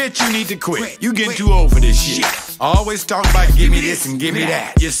 Bitch, you need to quit. You getting too old for this shit. Always talk about give me this and give me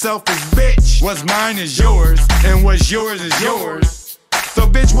that. You selfish bitch. What's mine is yours, and what's yours is yours. So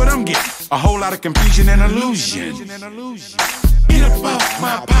bitch, what I'm getting? A whole lot of confusion and illusion. Get up off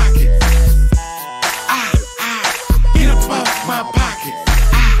my pocket. Get up off my pocket.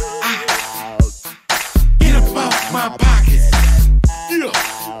 Get up off my pocket.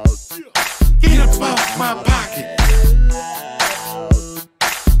 Get up off my pocket.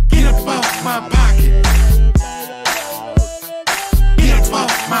 Get up off my pocket. Get up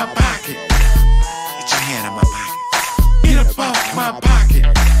off my pocket. Get your hand in my pocket. Get up off my pocket.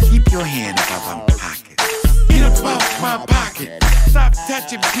 Keep your hand up off my pocket. Get up off my pocket. Stop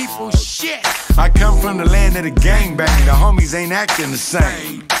touching people's shit. I come from the land of the gangbang. The homies ain't acting the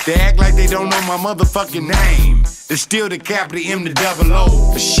same. They act like they don't know my motherfucking name. It's still the capital M to double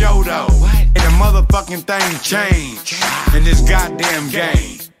O. For show though. And the motherfucking thing changed in this goddamn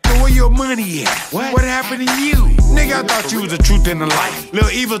game. So where your money at? What happened to you? Nigga, I thought you was the truth in the light. Lil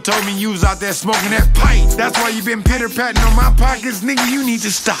Evil told me you was out there smoking that pipe. That's why you been pitter-patting on my pockets. Nigga, you need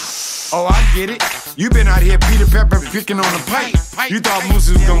to stop. Oh, I get it. You been out here Peter Pepper picking on the pipe. You thought Moose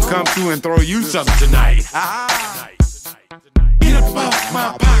was gonna come through and throw you something tonight. Get up off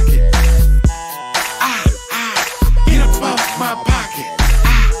my pocket. Get up off my pocket.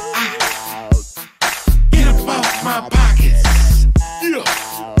 Get up off my pocket.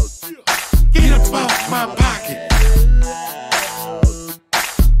 Get up off my pocket.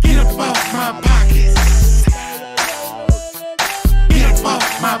 Get up off my pocket. Get up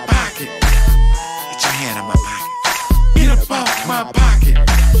off my pocket. Get your hand in my pocket. Get up off my pocket.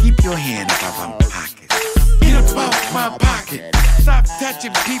 Keep your hand up off my pocket. Get up off my pocket. Stop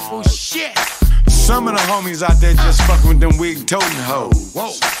touching people's shit. Some of the homies out there just fucking with them wig-toting hoes.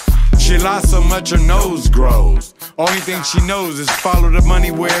 Whoa. She lost so much her nose grows. Only thing she knows is follow the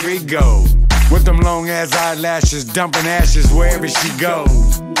money wherever it goes. With them long ass eyelashes, dumping ashes wherever she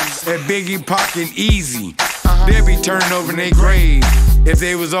goes. At Biggie, Pac, and Easy, they'll be turning over in their grave. If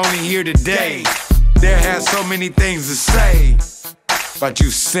they was only here today, they'll have so many things to say. But you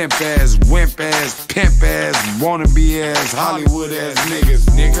simp ass, wimp ass, pimp ass, wannabe ass, Hollywood ass niggas,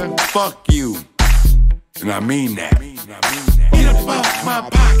 nigga. Fuck you. And I mean that. Get up off my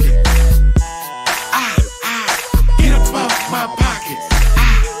pocket. Get up off my pocket.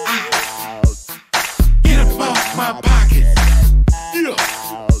 Get up off my pocket.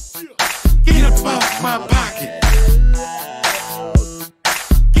 Get up off my pocket.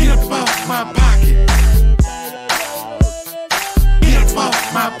 Get up off my pocket. Get up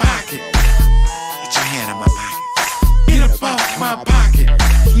off my pocket. Get your hand in my pocket. Get up off my pocket.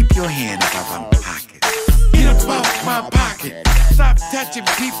 Keep your hand up off my pocket. Get up off my pocket. Stop touching touching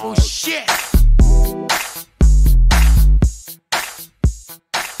people's shit.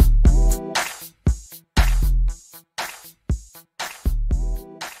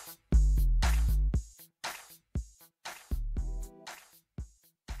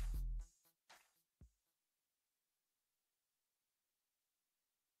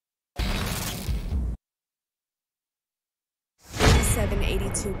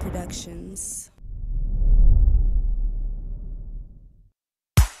 EP782 Productions.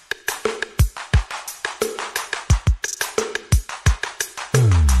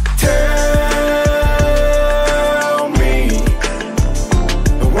 Tell me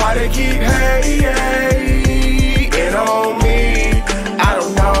why they keep hating on me. I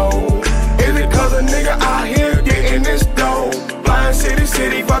don't know. Is it cause a nigga out here getting this dough? Blind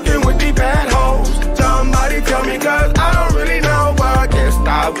city, fucking with the bad hoes. Somebody tell me cause I don't really know, but I guess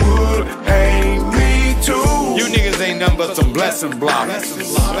I would hate me too. You niggas ain't nothing but some blessing blocks.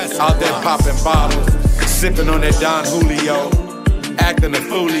 Out there popping bottles, sipping on that Don Julio, acting a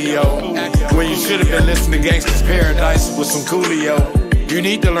foolio, when you should have been listening to Gangsta's Paradise with some Coolio. You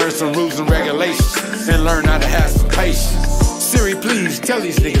need to learn some rules and regulations and learn how to have some patience. Siri, please tell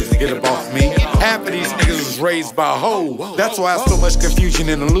these niggas to get up off me. Half of these niggas was raised by a hoe. That's why so much confusion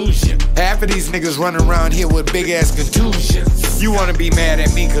and illusion. Half of these niggas running around here with big ass contusions. You wanna be mad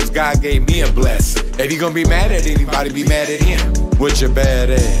at me cause God gave me a blessing. If you gonna be mad at anybody, be mad at him. With your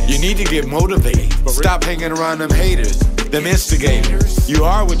bad ass. You need to get motivated. Stop hanging around them haters, them instigators. You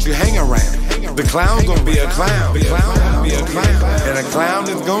are what you hang around. The clown's gonna be a clown. The clown gonna be a clown. And a clown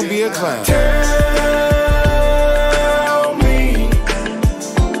is gonna be a clown.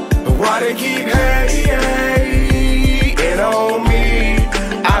 Why they keep hating on me?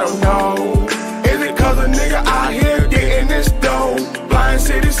 I don't know. Is it cause a nigga out here getting this dough? Blind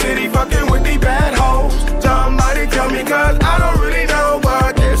city, fucking with the bad hoes. Somebody tell me cause I don't really know, but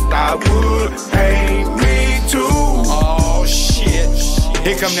I guess I would hate me too. Oh shit.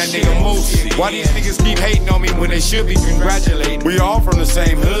 Here come that nigga Moosey. Why these niggas keep hating on me when they should be congratulating? We all from the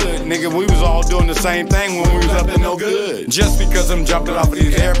same hood, nigga. We was all doing the same thing when we was up to no good. Just because I'm jumping off of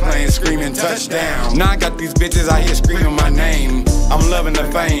these airplanes screaming touchdown. Now I got these bitches out here screaming my name. I'm loving the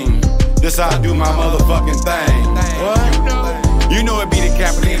fame. This how I do my motherfucking thing. What? You know it be the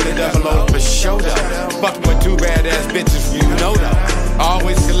capital and the double O for sure though. Fucking with two badass bitches, you know though.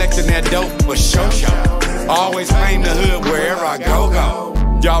 Always collecting that dope for sure. Always claim the hood wherever I go.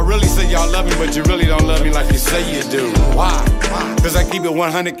 Y'all really say y'all love me, but you really don't love me like you say you do. Why? Cause I keep it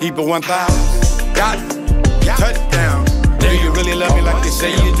 100, keep it 1,000. Got it. Touchdown. Do you really love me like you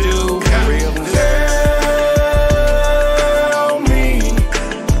say you do? Real. Tell me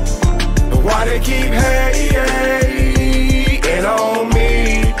why they keep hating on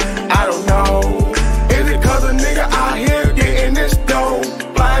me. I don't know. Is it cause a nigga out here getting this dough?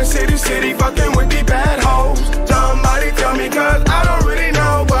 Blind city, fucking with the bad hoes. Somebody tell me cause I don't really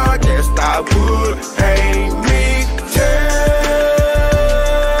know, but I guess I would hate me.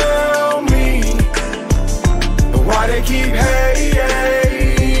 Tell me why they keep hating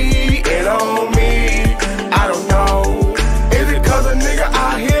on me. I don't know. Is it cause a nigga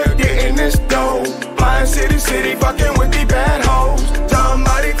out here getting this dough? Blind city, fucking with the bad hoes.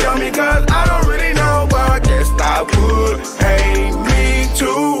 Somebody tell me cause I don't really know, but I guess I would hate me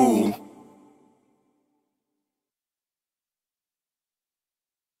too.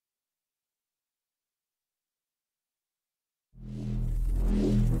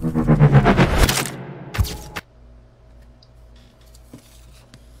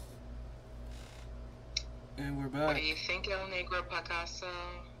 And we're back. What do you think, El Negro Picasso?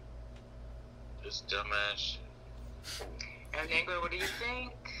 This dumbass shit. El Negro, what do you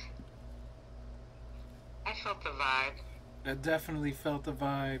think? I felt the vibe. I definitely felt the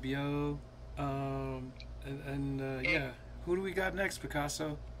vibe, yo. Yeah. Who do we got next,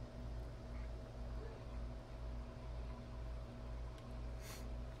 Picasso?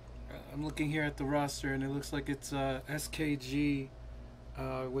 I'm looking here at the roster, and it looks like it's SKG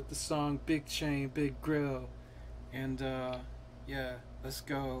with the song Big Chain, Big Grill. And, yeah, let's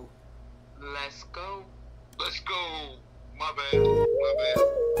go. Let's go. Let's go. My bad. My bad.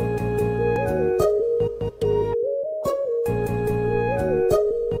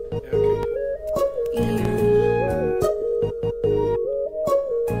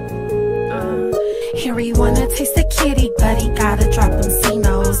 Here he wanna taste the kitty, but he gotta drop them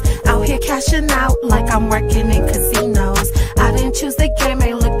C-Nos. Out here cashing out like I'm working in casinos. I didn't choose the game,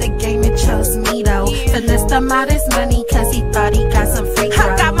 I looked the game and chose me though. Finessed him out his money cause he thought he got some free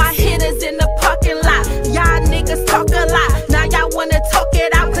throws. I got my hitters in the parking lot, y'all niggas talk a lot. Now y'all wanna talk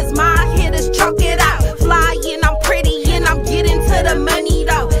it out cause my hitters chalk it out. Flying, I'm pretty and I'm getting to the money.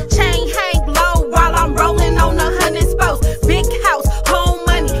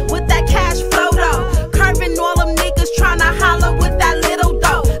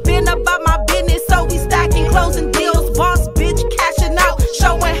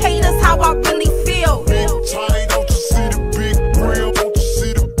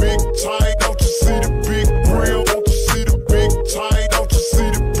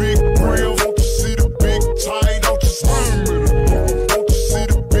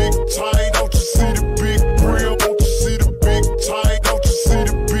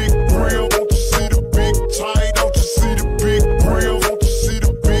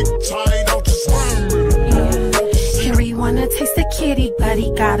 kitty, but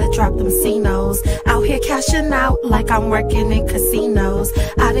he gotta drop them C-Nos. Out here cashing out like I'm working in casinos.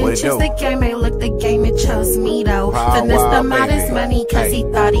 I didn't choose the game, ain't look the game, it chose me though. Finesse them out his money cause he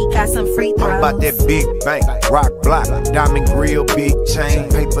thought he got some free throws. I'm about that big bank, rock block, diamond grill, big chain.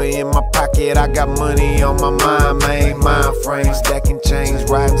 Paper in my pocket, I got money on my mind, man. Mind frame, stacking chains,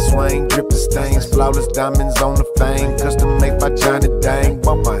 riding swing, dripping stains. Flawless diamonds on the fame, custom made by Johnny Dang.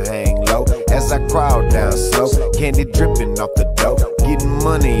 Bumper hang low as I crawl down slow. Candy dripping off the dough, getting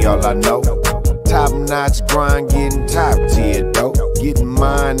money all I know. Top notch grind, getting top tier dope. Getting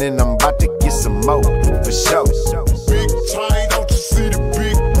mine and I'm about to get some more for sure. Big tie, don't you see the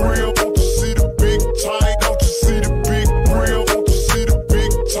big grill? Don't you see the big tie? Don't you see the big grill? Don't you see the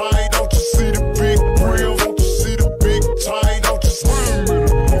big tie? Don't you see the big grill? Don't you see the big tie? Don't you see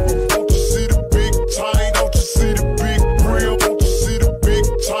the big tie? Don't you see the big grill? Don't you see the big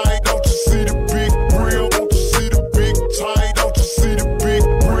tie? Don't you see the big grill? Don't you see the big tie? Don't you see the big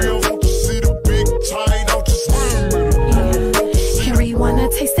grill? Don't you see the big tie? Don't you Harry wanna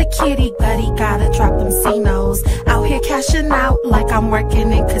taste the kitty, but he gotta drop them C-Nos. Out here cashing out like I'm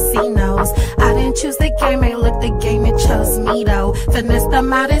working in casinos. I didn't choose the game, ain't look the game, it chose me though. Finesse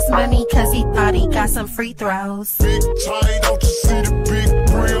them out his money cause he thought he got some free throws. big tie? Don't you see the big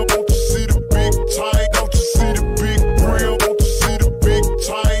grill? Don't you see the big tie? Don't you see the big grill? Don't you see the big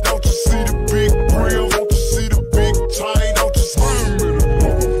tie? Don't you see the big grill? Don't you see the big tie? Don't you see the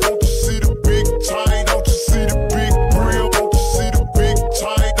big tie? Don't you see the big grill? Don't you see the big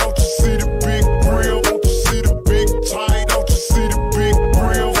tie? Don't you see the big grill? Don't you see the big tie? Don't you see the big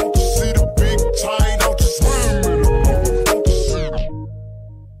grill? Don't you see the big tie? Don't you see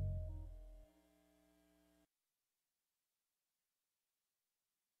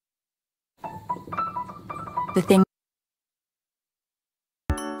The thing.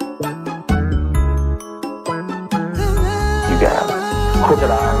 You got Crooked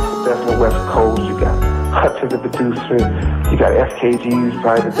Eyes, best in the West Coast. You got Hutchins, the producer. You got SKG's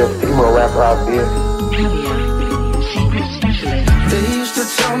probably the best female rapper out there. They used to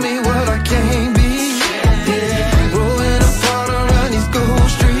tell me what I can't be. Yeah. Rolling apart around these gold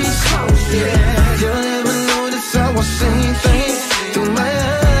streets. Yeah. You'll never notice how I seen things through my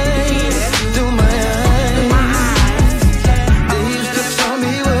eyes, through my eyes. They used to tell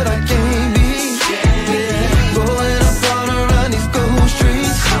me what I can't be. Yeah. Rolling apart around these gold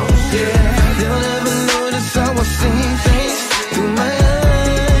streets. Yeah. You'll never notice how I seen things through my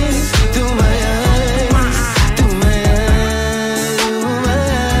eyes, through my eyes, through my eyes, through my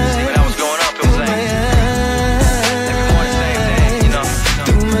eyes. See, when I was growing up, it was like every morning, same thing, you know.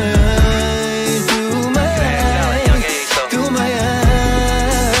 Through my eyes, through my eyes, at a young age, so. through my eyes.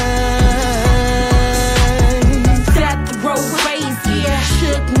 Death row crazy,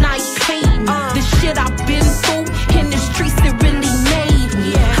 should night pain. The shit I've been through in the streets, it really made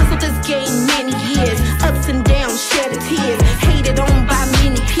me. Hustled this game many years, ups and downs, shed tears. Hated on by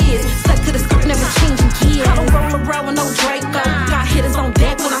many peers, stuck to the script, never changing gears. I don't roll around with no Draco. Got hitters on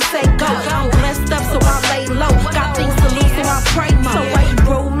deck when I say go. I'm blessed up, so I lay low. Got things to lose, so I pray more. So I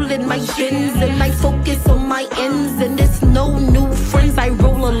roll in my bins and I focus on my ends. And there's no new friends, I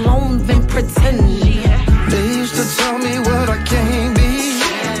roll alone, then pretend. They used to tell me what I can't be.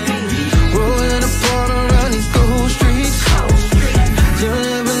 Rolling apart around these gold streets. You'll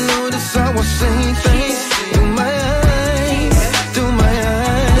never notice how I seen things through my eyes, through my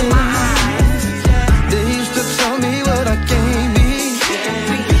eyes. They used to tell me what I can't be.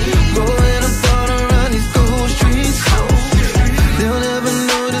 Rolling apart around these gold streets. They'll never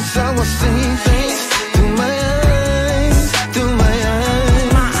notice how I seen things through my eyes, through my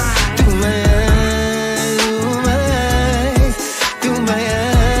eyes, through my eyes, through my eyes, through my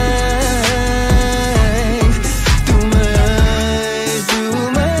eyes, through my eyes, through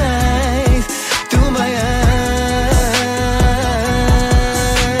my eyes, through my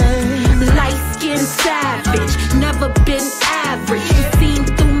eyes. Light skinned savage, never been average. You seen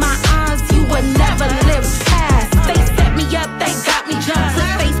through my eyes, you would never live past. They set me up, they got me jumped.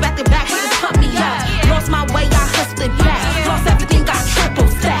 Took face back to back, haters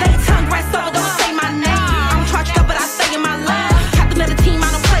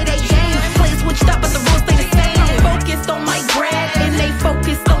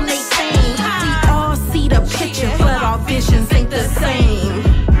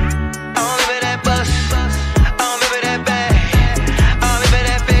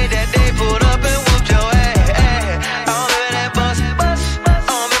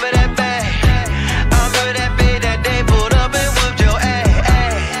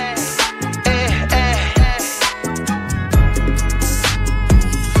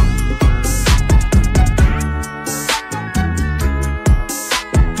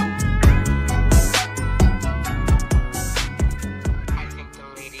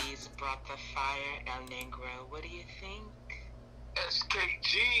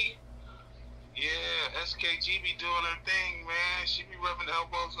rubbing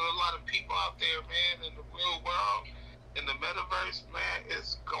elbows with a lot of people out there, man, in the real world, in the metaverse, man.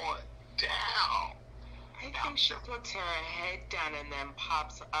 It's going down. I think she puts her head down and then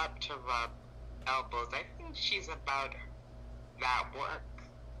pops up to rub elbows. I think she's about that work.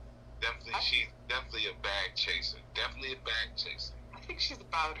 Definitely, she's definitely a bag chaser. Definitely a bag chaser. I think she's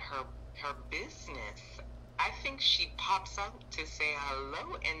about her business. I think she pops up to say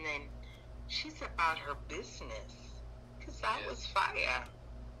hello, and then she's about her business. Because that was fire.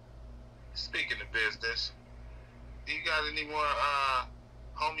 Speaking of business, do you got any more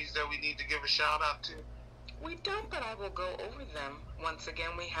homies that we need to give a shout out to? We don't, but I will go over them. Once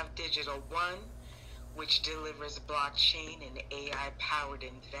again, we have DigitalOne, which delivers blockchain and AI-powered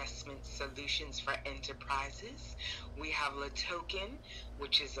investment solutions for enterprises. We have LATOKEN,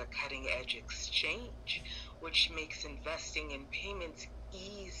 which is a cutting-edge exchange, which makes investing and payments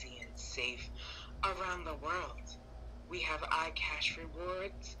easy and safe around the world. We have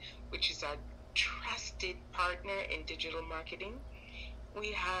IcashRewards, which is our trusted partner in digital marketing.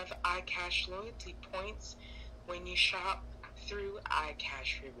 We have iCash loyalty points when you shop through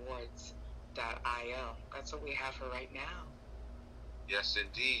IcashRewards.io. That's what we have for right now. Yes,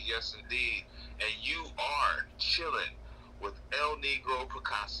 indeed. Yes, indeed. And you are chilling with El Negro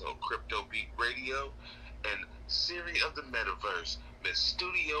Picasso, Crypto Beat Radio, and Siri of the Metaverse, Miss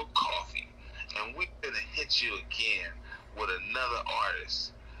Studio Coffee. And we're going to hit you again with another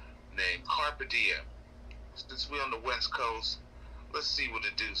artist named Carpe Diem. Since we're on the West Coast, let's see what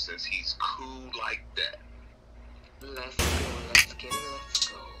the dude says. He's cool like that. Let's go, let's get it, let's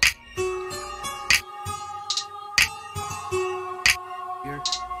go.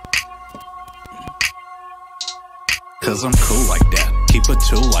 Cause I'm cool like that, keep a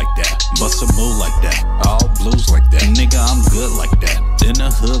tool like that, bust a move like that, all blues like that, nigga I'm good like that, in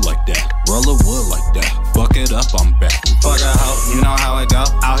the hood like that, roll a wood like that, fuck it up, I'm back. Fuck a hoe, you know how it go,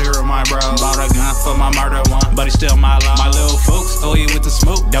 out here with my bro, bought a gun for my murder one, but he still my law. My little folks, oh yeah with the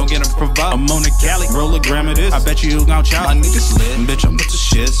smoke, don't get him provoked. I'm on the Cali, roll a gram of this, I bet you gon' chow. My niggas lit, bitch I'm with the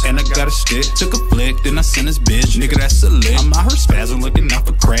shits, and I got a stick, took a flick, then I sent this bitch, nigga that's a lick. I'm out here spazzing, looking out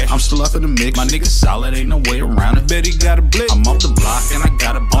for crash, I'm still up in the mix, my niggas solid, ain't no way around it, bet he got a blick. I'm off the block and I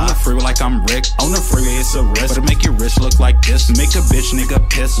got a on the freeway like I'm Rick. On the freeway it's a risk, but it make your wrist look like this. Make a bitch nigga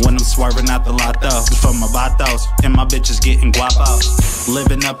piss when I'm swerving out the lotto. It's for my vatos and my bitches getting guapo.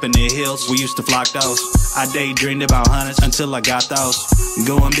 Living up in the hills, we used to flock those. I daydreamed about hundreds until I got those.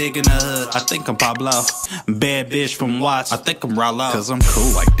 Going big in the hood, I think I'm Pablo. Bad bitch from Watts, I think I'm Rollo. Cause I'm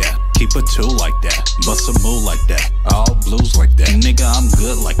cool like that, keep a tool like that, bust a move like that, all blues like that, nigga I'm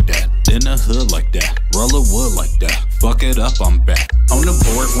good like that, in the hood like that, roll a wood like that, fuck it up, I'm back. On the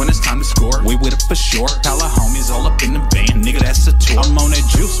board when it's time to score, we with it for sure. Call our homies all up in the van, nigga that's a tour. I'm on that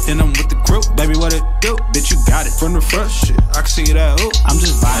juice, and I'm with the crew, baby what it do? Bitch you got it, from the front shit, I can see that ooh. I'm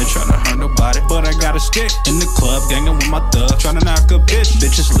just vibing, tryna hurt nobody, but I got a stick. In the club, gangin' with my thug, tryna knock a bitch.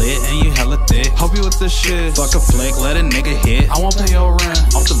 Bitches lit and you hella thick, hope you with the shit. Fuck a flick, let a nigga hit, I won't pay your rent.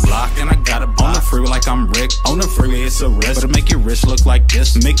 Off the block and I got a on the freeway like I'm Rick. On the freeway it's a risk, but it make your wrist look like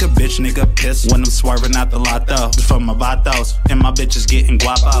this. Make a bitch nigga piss when I'm swerving out the lotto. It's for my vatos and my bitches getting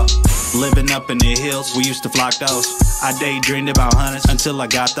guapo. Living up in the hills, we used to flock those. I daydreamed about hundreds until I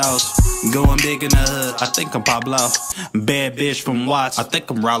got those. Going big in the hood, I think I'm Pablo. Bad bitch from Watts, I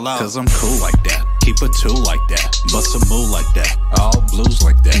think I'm Rollo. Cause I'm cool like that, keep a tool like that, bust a move like that, all blues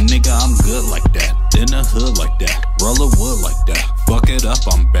like that, nigga I'm good like that, in the hood like that, roll a wood like that, fuck it up,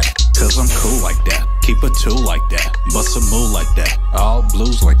 I'm back. Cause I'm cool like that, keep a tool like that, bust a move like that, all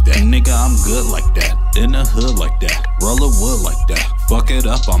blues like that, nigga I'm good like that, in the hood like that, roll a wood like that, fuck it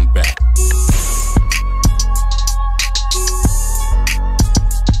up, I'm back.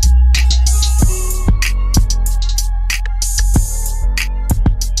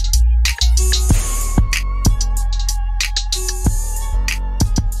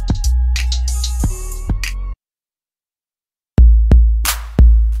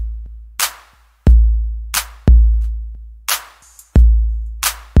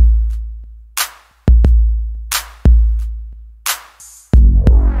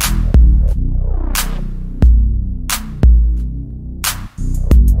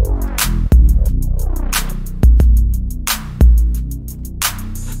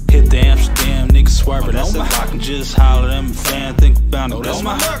 That's if I can just holler at my fan, think about it, that's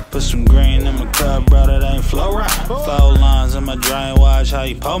my put some green in my cup, brother, that ain't flow right. 4 lines in my drain, watch how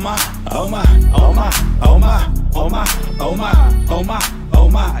you pull my, oh my, oh my, oh my, oh my, oh my, oh my, oh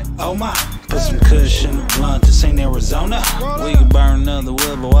my, oh my. Put some kush in the blunt, this ain't Arizona. We can burn another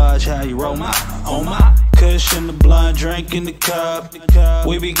wood, but watch how you roll my. oh my. Kush in the blunt, drink in the cup.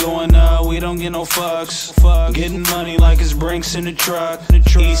 We be going up, we don't get no fucks. Getting money like it's Brinks in the truck.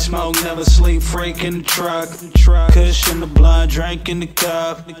 Eat smoke, never sleep, freak in the truck. Kush in the blunt, drink in the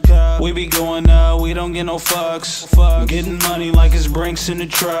cup. We be going up, we don't get no fucks. Getting money like it's Brinks in the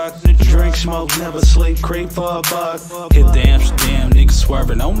truck. Drink, smoke, never sleep, creep for a buck. Hit the Amsterdam, niggas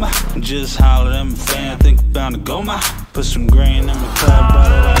swerving on my. Just hollered at my fan, think about to go my. Put some green in my cup,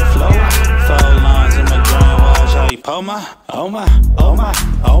 brought it on the floor. 4 lines in my drain, watch how you pull my. Oh my, oh my,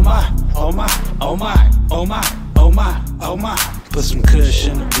 oh my, oh my, oh my, oh my, oh my, oh my. Put some kush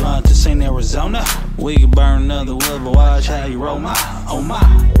in the blunt, this ain't Arizona. We can burn another wood, but watch how you roll my. Oh my.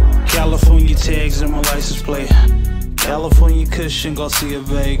 California tags in my license plate. California cushion, go see a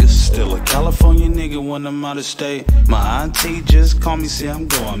Vegas. Still a California nigga when I'm out of state. My auntie just called me, see I'm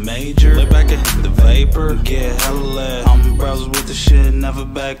going major. Lay back and hit the vapor, get hella lit. I'm browsers with the shit, never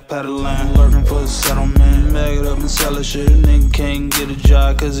backpedaling. Lurking for a settlement, bag it up and sell it shit. A nigga can't get a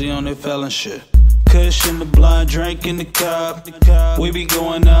job cause he on that felon shit. Kush in the blunt, drink in the cup. We be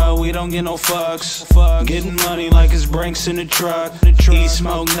going up, we don't get no fucks. Getting money like it's Brinks in the truck. Eat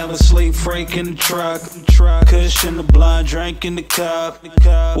smoke, never sleep, freak in the truck. Kush in the blunt, drink in the cup.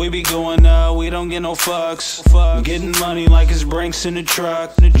 We be going up, we don't get no fucks. Getting money like it's Brinks in the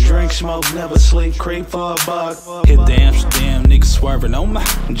truck. Drink, smoke, never sleep, creep for a buck. Hit the Amsterdam, niggas swerving on my.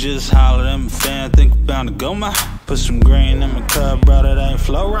 Just hollered at my fan, think about to go my. Put some green in my cup, bro, that ain't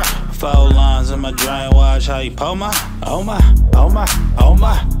flow right. 4 lines in my drain, watch how you pull my. Oh my, oh my, oh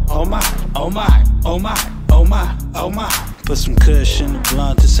my, oh my, oh my, oh my, oh my, oh my. Put some kush in the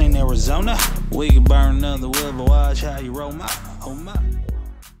blunt, this ain't Arizona. We can burn another wood, but watch how you roll my. Oh my.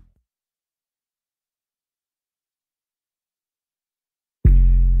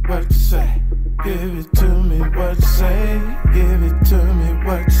 What you say? Give it to me, what you say? Give it to me,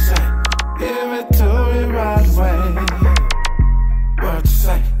 what you say? Give it to me right away. What you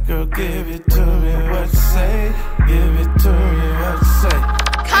say? Girl, give it to me, what you say? Give it to me, what you say?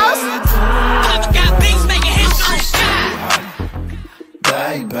 Give it to me right got things making history.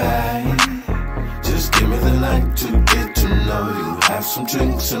 Baby, just give me the night to get to know you. Have some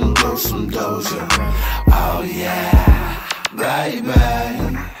drinks and blow some doja. Oh yeah,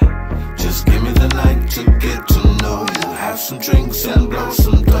 baby. Just give me the night to get to know you. Have some drinks and blow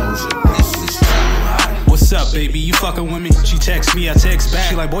some doja. This is too hot. What's up, baby? You fucking with me? She texts me, I text back.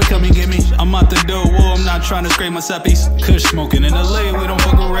 She like, boy, come and get me. I'm out the door, whoa, I'm not trying to scrape my suppies. Kush smoking in LA, we don't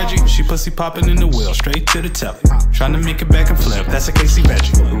fuck with Reggie. She pussy popping in the wheel, straight to the telly. Trying to make it back and flip, that's a Casey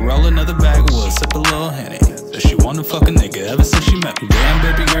veggie. We roll another bag of wood, sip a little Henny. Said she wanna fuck a nigga ever since she met me. Damn,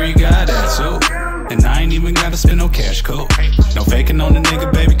 baby girl, you got ass, so. And I ain't even gotta spend no cash, cool. No faking on the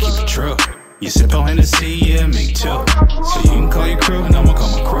nigga, baby, keep it true. You sip on Hennessy, yeah, me too. So you can call your crew and I'ma call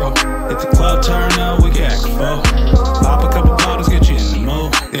my crew. Hit the club, turn up, we can act a fool. Pop a couple bottles, get you in the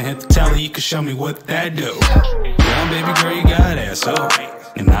mood. Then hit the tally, you can show me what that do. Young baby girl, you got ass, so.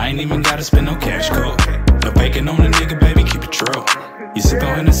 And I ain't even gotta spend no cash, cool. No faking on the nigga, baby, keep it true. You sip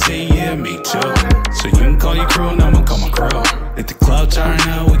on Hennessy, yeah, me too. So you can call your crew and I'ma call my crew. Hit the club, turn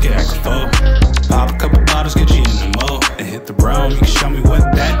up, we can act a fool. Pop a couple bottles, get you in the mood. And hit the brown, you can show me what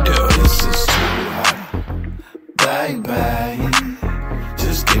that do. This is too hot, baby.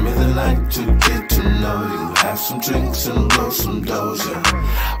 Just give me the night to get to know you. Have some drinks and blow some doja.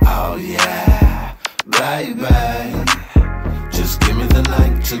 Oh yeah, baby. Just give me the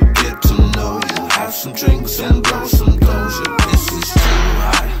night to get to know you. Have some drinks and blow some doja. This is too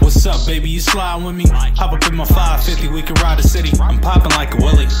hot. What's up, baby? You slide with me? Hop up in my 550, we can ride the city. I'm popping like a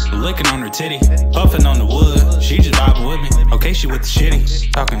willy, licking on her titty, puffing on the wood. She just vibing with me. Okay, she with the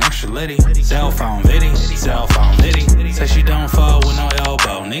shitty, talking extra litty. Cell phone viddy, cell phone viddy. Say she don't fall with no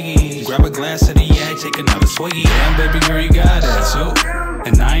elbow, nigga. Grab a glass of the yak, take another swiggy. Damn, baby girl, you got that, so.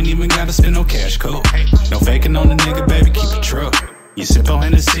 And I ain't even gotta spend no cash, cool. No faking on the nigga, baby, keep it true. You sip on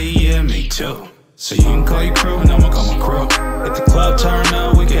Hennessy, yeah, me too. So you can call your crew and I'ma call my crew. Hit the club, turn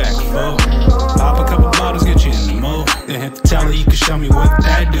up, we can act a fool. Pop a couple bottles, get you in the mood. Then hit the tally, you can show me what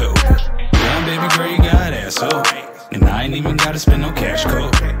that do. Young baby girl, you got ass, so. And I ain't even gotta spend no cash, cool.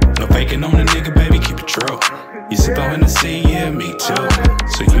 No faking on the nigga, baby, keep it true. You sip on Hennessy, yeah, me too.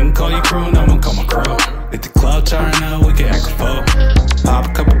 So you can call your crew and I'ma call my crew. Hit the club, turn up, we can act a fool. Pop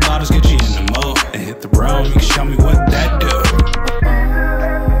a couple bottles, get you in the mood. And hit the brown, you can show me what that do.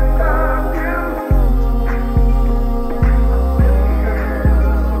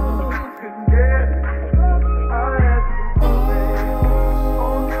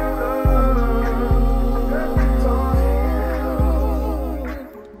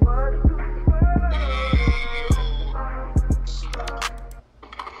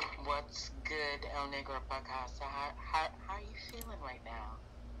 What's good,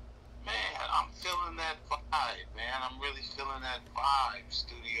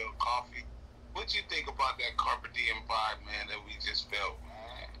 studio coffee. What you think about that Carpe Diem vibe, man, that we just felt?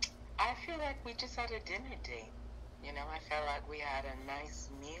 I feel like we just had a dinner date. You know, I felt like we had a nice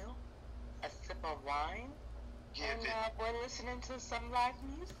meal, a sip of wine, and we're listening to some live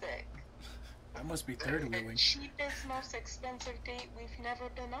music. That must be third wheeling. The cheapest, most expensive date we've never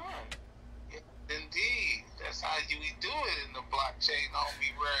been on. Indeed. That's how we do it in the blockchain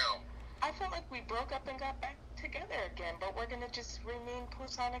homie realm. I felt like we broke up and got back together again, but we're going to just remain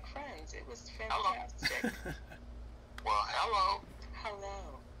platonic friends. It was fantastic. Well, hello.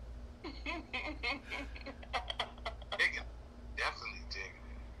 Hello. Definitely digging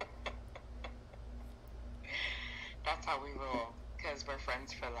it. That's how we roll, because we're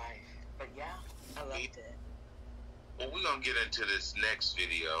friends for life. But yeah, I loved it. Well, we're going to get into this next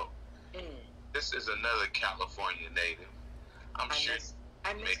video. This is another California native. I miss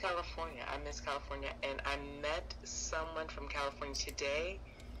California. I miss California. And I met someone from California today,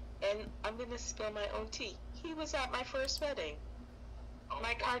 and I'm going to spill my own tea. He was at my first wedding.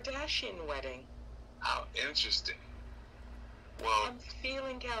 My Kardashian wedding. How interesting. Well, I'm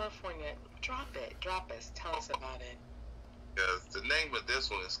feeling California. Drop it. Drop us. Tell us about it. Because the name of this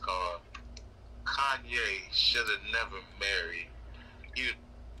one is called Kanye Should Have Never Married. You know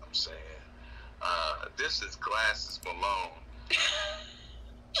what I'm saying? This is Glasses Malone.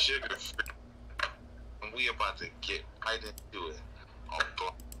 Sugar free. And we about to get right into it on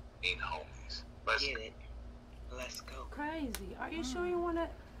BlockchainHomies. Let's get it. Let's go. Crazy. Are you sure you want to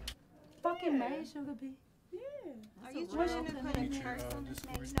fucking marry Sugar B? Yeah. Are you trying to put a curse on this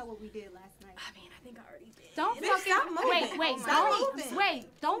man? You know what we did last night. I mean, I think I already did. Don't fucking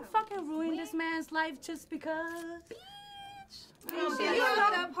don't fucking ruin this man's life just because. You don't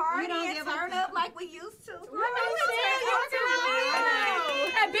turn up like we used to.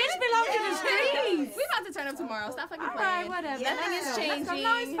 That bitch belongs to the streets. We about to turn up tomorrow. Stop fucking playing. Alright, whatever. Nothing is changing.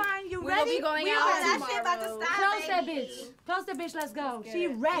 No, it's fine. You ready? We'll be going out tomorrow. That shit about to stop. Close that bitch. Close that bitch. Let's go. She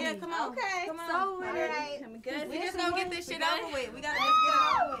ready. Yeah, come on. Okay. Come on. All right. Good. We just gonna get this shit over with. We gotta just get it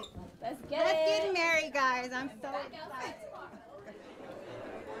over with. Let's get married, guys. I'm so excited.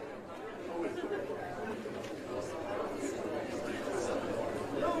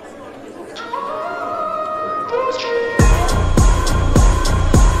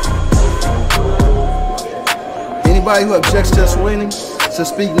 Anybody who objects to us winning should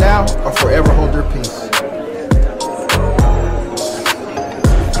speak now or forever hold their peace.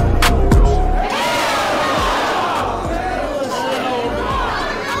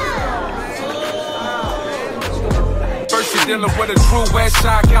 First you're dealing with a true West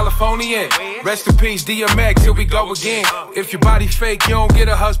Side Californian. Rest in peace, DMX, here we go again. If your body fake, you don't get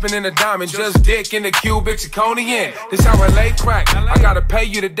a husband in a diamond, just dick in the cubic zirconian. This how I lay crack. I gotta pay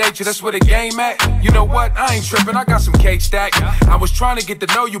you to date you, that's where the game at. You know what? I ain't tripping, I got some cake stacked. I was trying to get to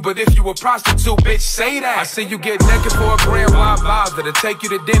know you, but if you a prostitute, bitch, say that. I see you get naked for a grand, why bother? To take you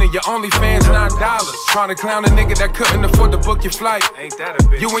to dinner, your OnlyFans $9. Trying to clown a nigga that couldn't afford to book your flight. Ain't that a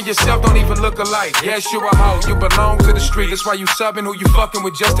bitch? You and yourself don't even look alike. Yes, you a hoe, you belong to the street. That's why you subbing who you fucking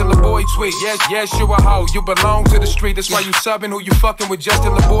with Justin LaBoy tweet. Yes, you a hoe, you belong to the street. That's why you subbing who you fucking with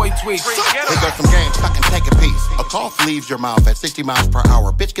Justin LaBoy tweet. They got some game, fucking take a piece. A cough leaves your mouth at 60 miles per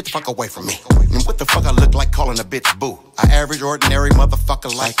hour. Bitch, get the fuck away from me. And what the fuck I look like calling a bitch boo? An average, ordinary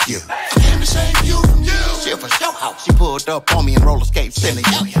motherfucker like you. I came to save you from you. She for show house. She pulled up on me and roller skates, sending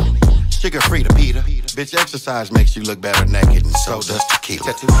yo-yo. Sugar free to Peter. Bitch, exercise makes you look better naked, and so does tequila.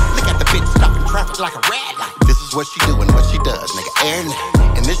 Look at the bitch stopping traffic like a red light. This is what she do and what she does, nigga. Air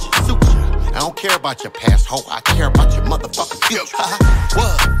night. And this shit suits you. I don't care about your past, hoe. I care about your motherfucking future.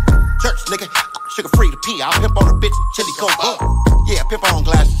 What? Church, nigga. Sugar free to pee. I'll pimp on a bitch, chili coke up. Yeah, pimp on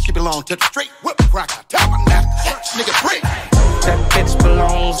glasses. She belong to the street. Whip rock, tabernacle. Nigga free. That bitch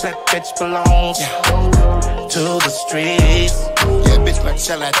belongs to the streets. Yeah, bitch, better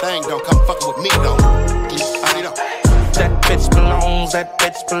sell that thing, though. Come fucking with me, though. That bitch belongs to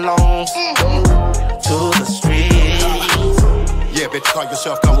the streets. Yeah, bitch, call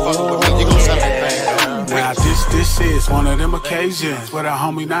yourself, come fucking with me. You gon' sell that thing. Now this is one of them occasions where the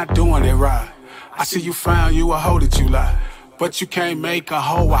homie not doing it right. I see you found you a hoe that you like, but you can't make a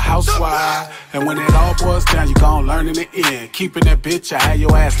hoe a housewife. And when it all boils down, you gon' learn in the end. Keeping that bitch, I had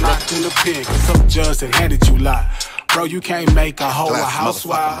your ass locked in the pen. Cause some judge that handed you life. Bro, you can't make a hoe a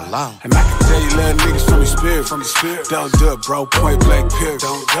housewife. And I can tell you little niggas from the spirit. Don't do it, bro, point blank period.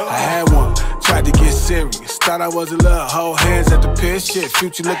 I had one, tried to get serious. Thought I was a little hoe, hands at the piss. Shit,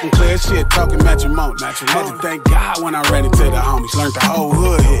 future looking clear, shit, talking matrimony. Had to thank God when I ran into the homies. Learned the whole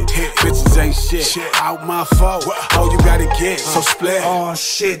hood hit. Bitches ain't shit, out my fault. Oh, you gotta get, so split. Oh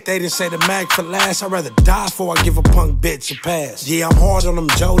shit, they didn't say the mag for last. I'd rather die before I give a punk bitch a pass. Yeah, I'm hard on them,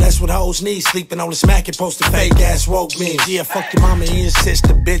 Joe, that's what hoes need. Sleeping on the smack and posting fake ass woke memes. Yeah, fuck your mama and your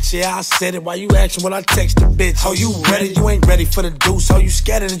sister, bitch. Yeah, I said it while you asking when I text the bitch. Oh, you ready? You ain't ready for the deuce. Oh, you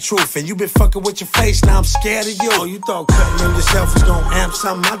scared of the truth. And you been fucking with your face, now I'm scared of you. Oh, you thought cutting on yourself was gonna amp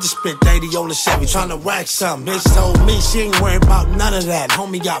something? I just spent 80 on the Chevy tryna whack something. Bitch told me she ain't worried about none of that.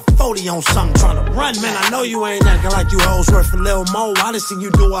 Homie got 40 on something tryna run. Man, I know you ain't acting like you hoes worth a little more. I done seen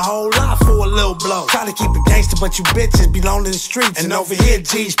you do a whole lot for a little blow. Try to keep it gangster, but you bitches belong to the streets. And over here,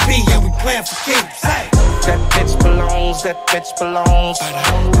 GHP, yeah, we playing for keeps. Hey. That bitch belongs to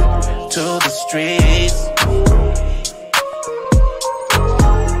the streets.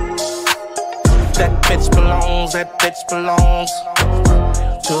 That bitch belongs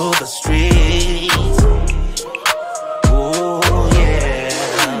to the streets. Ooh, yeah.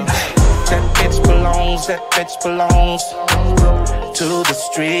 That bitch belongs to the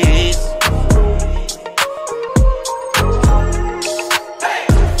streets.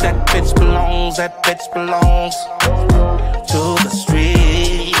 That bitch belongs to the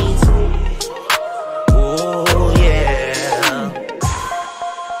streets. Ooh, yeah.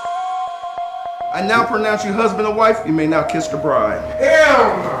 I now pronounce you husband and wife. You may now kiss the bride.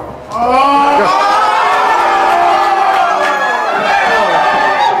 Hell no. Oh.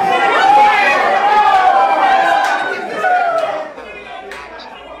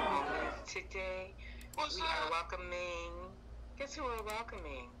 Today, we are welcoming, guess who we're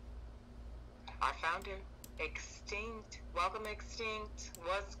welcoming? Our founder, XTincT. Welcome, XTincT.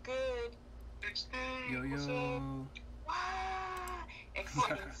 What's good? Yo, yo. Wow.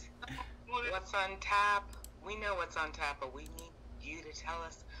 XTincT. What's on tap? We know what's on tap, but we need you to tell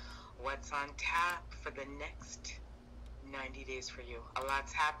us what's on tap for the next 90 days for you. A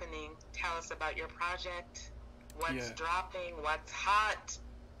lot's happening. Tell us about your project. What's dropping? What's hot?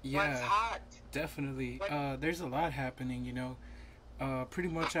 Yeah, what's hot? Definitely. There's a lot happening, you know. Pretty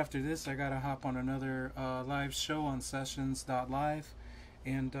much after this, I gotta hop on another live show on sessions.live.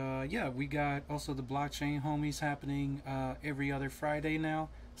 And yeah, we got also the BlockchainHomies happening every other Friday now.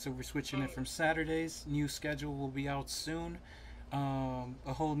 So we're switching it from Saturdays. New schedule will be out soon.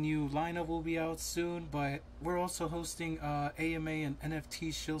 A whole new lineup will be out soon. But we're also hosting AMA and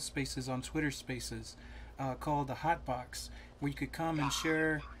NFT shill spaces on Twitter Spaces called the Hotbox, where you could come and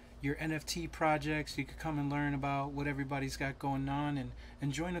share your NFT projects. You could come and learn about what everybody's got going on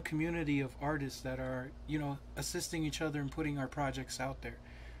and join a community of artists that are, you know, assisting each other and putting our projects out there,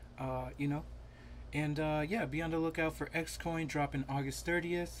 you know. And yeah, be on the lookout for Xcoin dropping August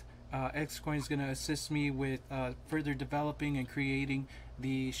 30th. Xcoin is going to assist me with further developing and creating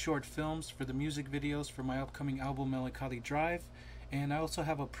the short films for the music videos for my upcoming album Melancholy Drive. And I also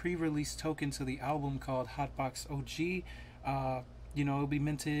have a pre-release token to the album called Hotbox OG. You know, it'll be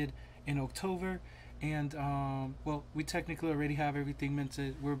minted in October. And, well, we technically already have everything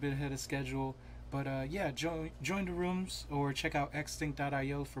minted. We're a bit ahead of schedule. But, yeah, join the rooms or check out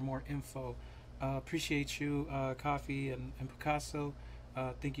XTincT.io for more info. Appreciate you, Coffee and Picasso.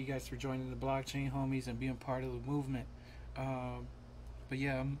 Thank you guys for joining the BlockchainHomies and being part of the movement. But,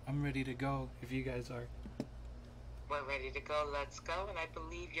 yeah, I'm ready to go if you guys are. We're ready to go. Let's go. And I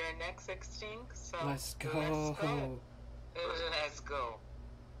believe you're next, XTincT. So let's go. Let's go. Let's go.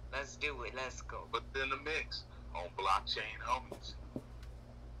 Let's do it. Let's go. But in the mix on BlockchainHomies.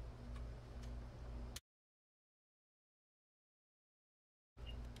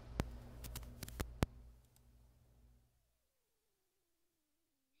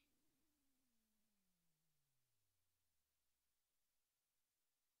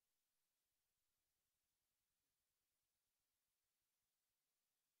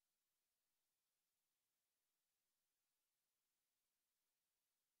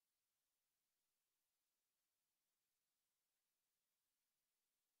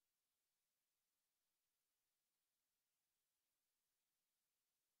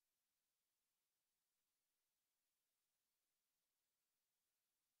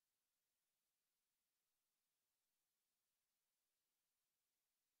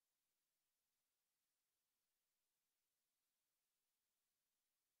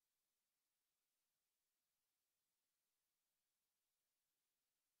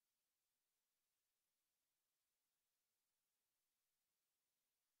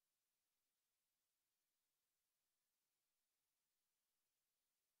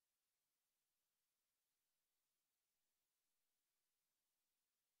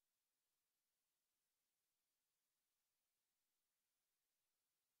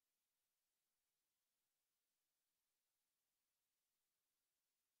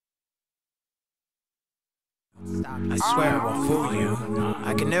 I swear I won't fool you.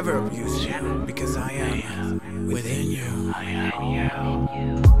 I can never abuse you because I am within you.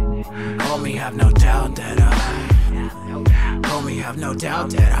 Homie, have no doubt that homie, have no doubt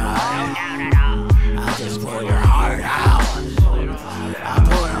that I'll just blow your heart out. I'll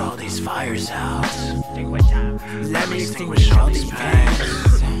pour all these fires out. Let me extinguish all these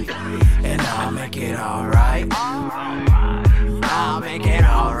pains, and I'll make it alright. I'll make it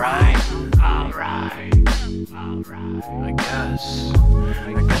alright.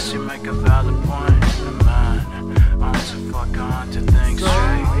 I guess you make a valid point of mine. On to fuck on to think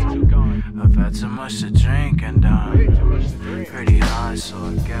straight. I've had too much to drink and I'm pretty high, so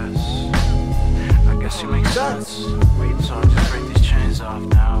I guess you make sense. So I'll just break these chains off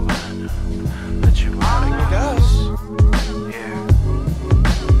now and let you out, I guess. Here,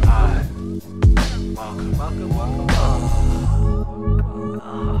 hi, welcome.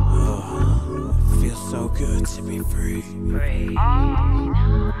 Feels so good to be free.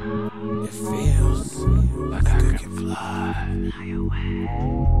 It feels like I could fly.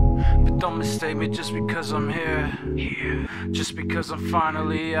 But don't mistake me just because I'm here. Just because I'm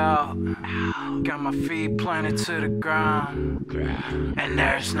finally out. Got my feet planted to the ground. And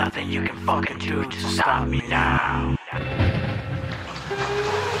there's nothing you can fucking do to stop me now.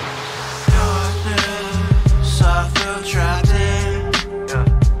 Darkness, I feel trapped in.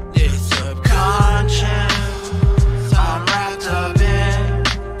 It's subconscious. I'm wrapped up in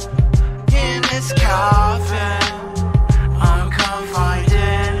this coffin. I'm confined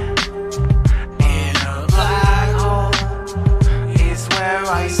in a black hole. Is where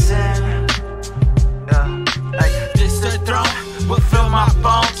I sin. Like this the throne will fill my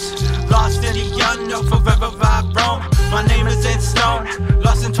bones. Lost in the unknown, forever I roam. My name is in stone,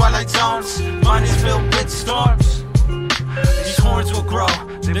 lost in twilight zones. Mine is filled with storms. These horns will grow,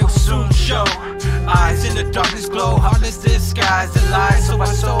 they will soon show. Eyes in the darkness glow, heartless disguise the lies. So I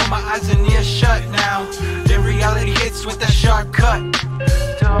sold my eyes and ears shut now. Then reality hits with that sharp cut.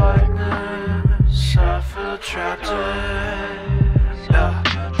 Darkness, I feel trapped in.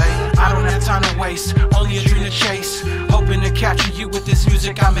 I don't have time to waste, only a dream to chase. Hoping to capture you with this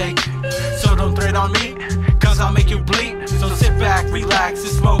music I make. So don't threat on me, cause I'll make you bleed. So sit back, relax, and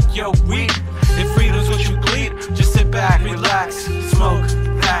smoke your weed. If freedom's what you bleed, just sit back, relax, smoke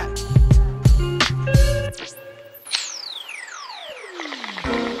that.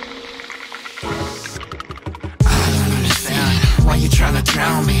 I don't understand why you tryna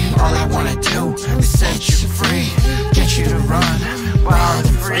drown me. All I wanna do is set you free, get you to run wild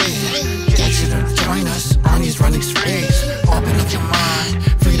and free, get you to join us on these running sprees. Open up your mind,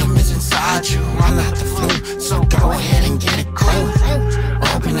 freedom is inside you. I'm not the flu, so go ahead and get a clue.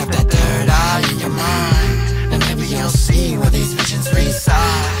 Open up that third eye in your mind, and maybe you'll see where these visions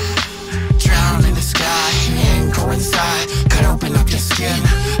reside. Drown in the sky and go inside. Cut open up your skin,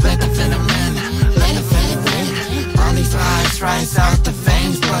 let the venom in, let the venom in. All these lies rise out the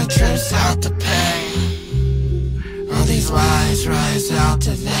veins, blood drips out the pain. All these lies rise out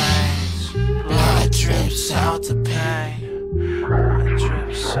the veins, blood drips out the pain, blood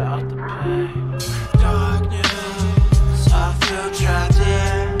drips out the pain. Darkness, I feel trapped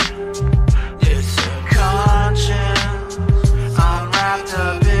in. It's subconscious. I'm wrapped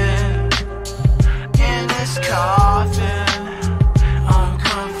up in this coffin. I'm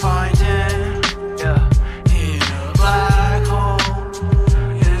confined in a black hole.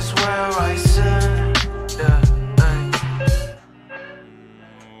 Is where I sit.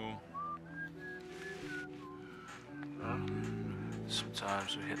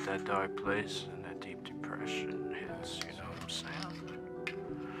 Sometimes we hit that dark place and that deep depression hits, you know what I'm saying?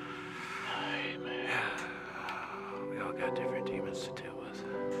 Hey, man. We all got different demons to deal with.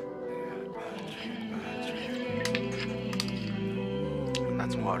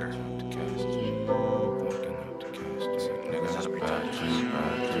 That's water. That's a bad dream.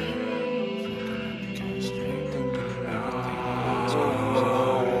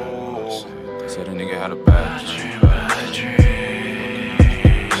 Said a nigga had a bad dream.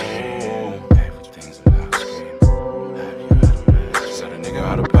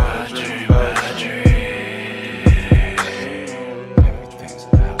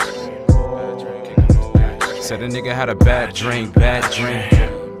 Said a nigga had a bad dream, bad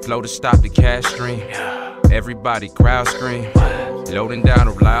dream. Flow to stop the cash stream. Everybody crowd scream. Loading down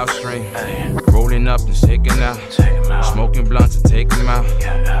a loud stream. Rolling up and taking out. Smoking blunts and take them out.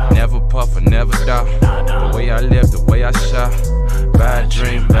 Never puff or never doubt. The way I live, the way I shout. Bad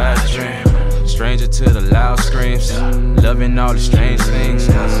dream, bad dream. Stranger to the loud screams, loving all the strange things.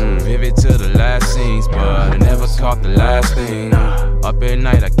 Vivid to the last scenes, but I never caught the last thing. Up at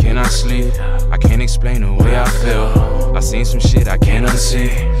night, I cannot sleep. I can't explain the way I feel. I seen some shit I can't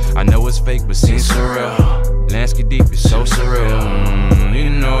unsee. I know it's fake, but seems surreal. Landscape deep is so surreal. You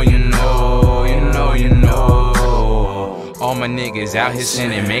know, you know, you know, you know. All my niggas out here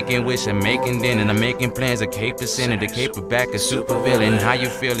sinning, making wish and making din, and I'm making plans. A cape to sin and the caper back a super villain. How you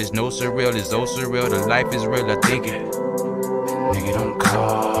feel is no surreal, it's so surreal. The life is real, I think it. Nigga, don't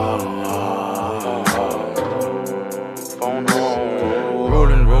call. Phone home.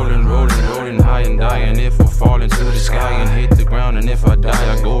 Rolling, rolling, rolling, rolling high and dying. If I fall into the sky and hit the ground, and if I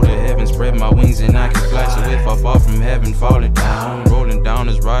die, I go to heaven, spread my wings and I can fly. So if I fall from heaven, falling down, rolling down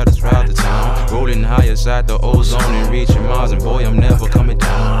as riders round the town, rolling high inside the ozone and reaching Mars, and boy, I'm never coming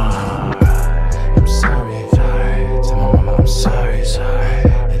down. I'm sorry, tell my mama I'm sorry,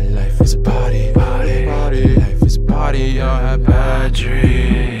 that life is a party, life is a party, y'all have bad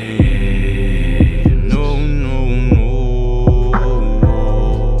dreams.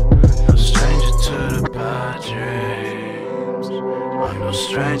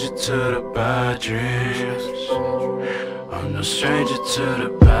 Stranger to the bad dreams. I'm no stranger to the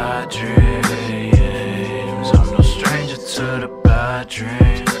bad dreams. I'm no stranger to the bad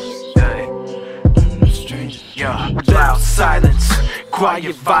dreams. I'm no stranger. Yeah, loud silence,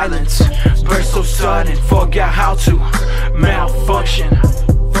 quiet violence. Burst so sudden, forgot how to malfunction.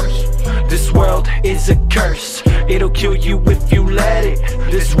 This world is a curse. It'll kill you if you let it.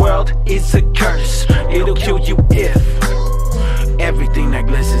 This world is a curse. It'll kill you if everything that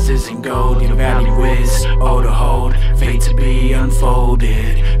glistens isn't gold. The value is oh to hold, fate to be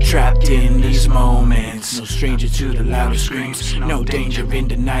unfolded. Trapped in these moments, no stranger to the louder screams, no danger in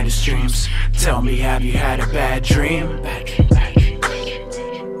the night of streams. Tell me, have you had a bad dream?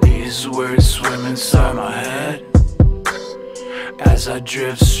 These words swim inside my head as I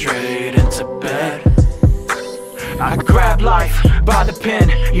drift straight into bed. I grab life by the pen,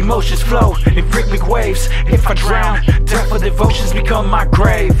 emotions flow in rhythmic waves. If I drown, death or devotions become my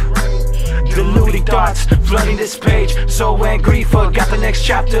grave. Deluding thoughts flooding this page, so angry, forgot the next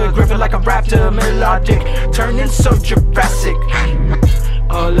chapter. Gripping like a raptor, melodic, turning so Jurassic.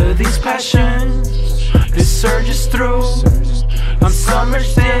 All of these passions, this surges through. I'm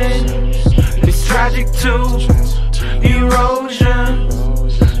submerged in this tragic too. Erosion,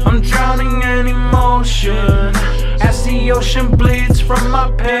 I'm drowning in emotion as the ocean bleeds from my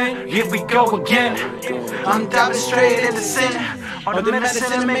pen. Here we go again. I'm diving straight into sin. All the medicine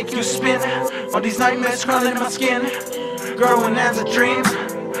that make you spin. All these nightmares crawling in my skin, growing as a dream.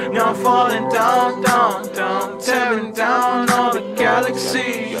 Now I'm falling down, down, down, tearing down all the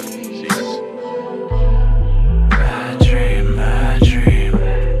galaxies. Bad dream, bad dream.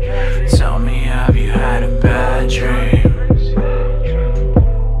 Tell me, have you had a bad dream?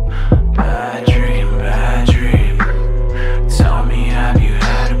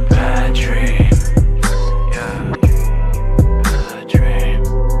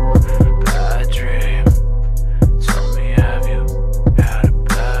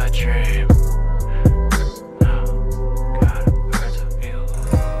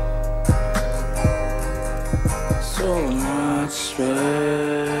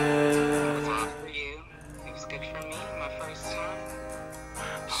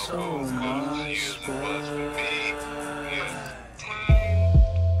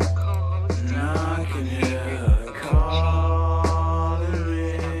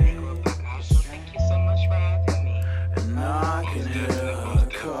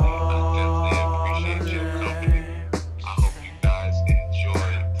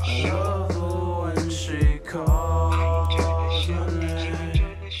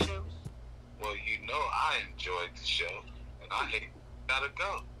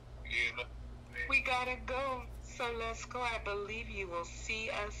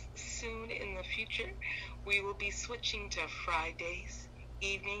 Switching to Fridays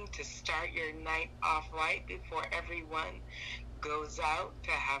evening to start your night off right before everyone goes out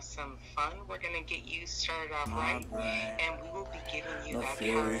to have some fun. We're gonna get you started off right, and we will be giving you that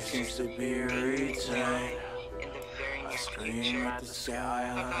power seems to be retained. In the very near future. At the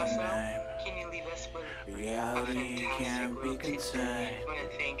sky Picasso, can you leave us with reality can't be contained. I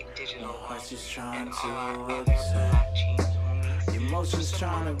want to thank DigitalOne just trying and to all our look other sane. BlockchainHomies. Emotions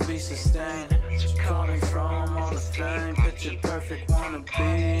trying to be sustained. Coming from all the flame. Picture perfect, wanna be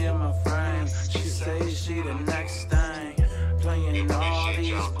in my frame. She says she the next thing. Playing all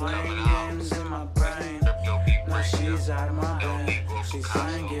these blame games in my brain. Now she's out of my bed. She's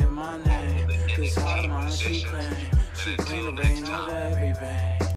saying get my name. Cause all my she claim. She clean the vein of every vein.